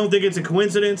 I don't think it's a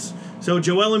coincidence. So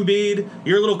Joel Embiid,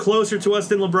 you're a little closer to us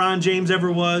than LeBron James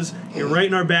ever was. You're right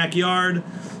in our backyard.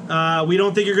 We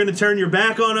don't think you're going to turn your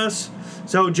back on us.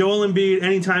 So Joel Embiid,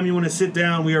 anytime you want to sit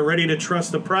down, we are ready to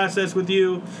trust the process with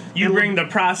you. You and bring the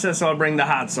process, I'll bring the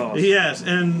hot sauce. Yes,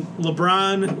 and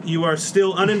LeBron, you are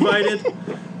still uninvited.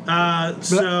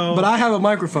 But I have a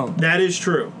microphone. That is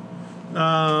true.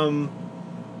 So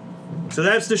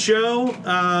that's the show.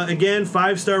 Again,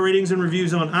 5-star ratings and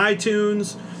reviews on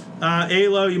iTunes.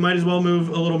 Alo, you might as well move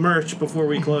a little merch before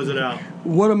we close it out.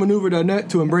 Whatamaneuver.net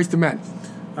to embrace the madness.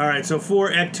 All right, so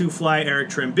for Ek2Fly, Eric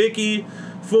Trembicki.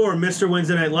 For Mr.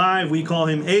 Wednesday Night Live, we call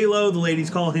him Alo. The ladies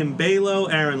call him Balo,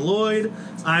 Aaron Lloyd.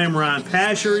 I am Ron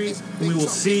Pashery. And we will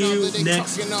see you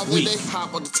next week.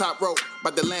 Hop on the top rope,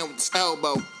 about to land with his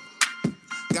elbow.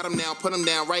 Got him down, put him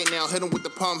down right now, hit him with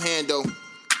the palm handle.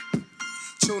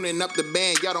 Tuning up the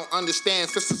band, y'all don't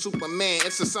understand. Fist of Superman,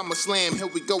 it's a Summer Slam. Here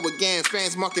we go again.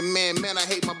 Fans marking man, I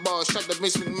hate my balls. Shut the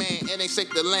Vince McMahon, it ain't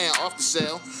safe to land off the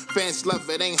cell. Fans love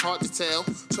it, ain't hard to tell.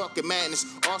 Talking madness,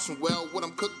 awesome. Well, what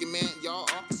I'm cooking, man, y'all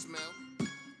off the smell.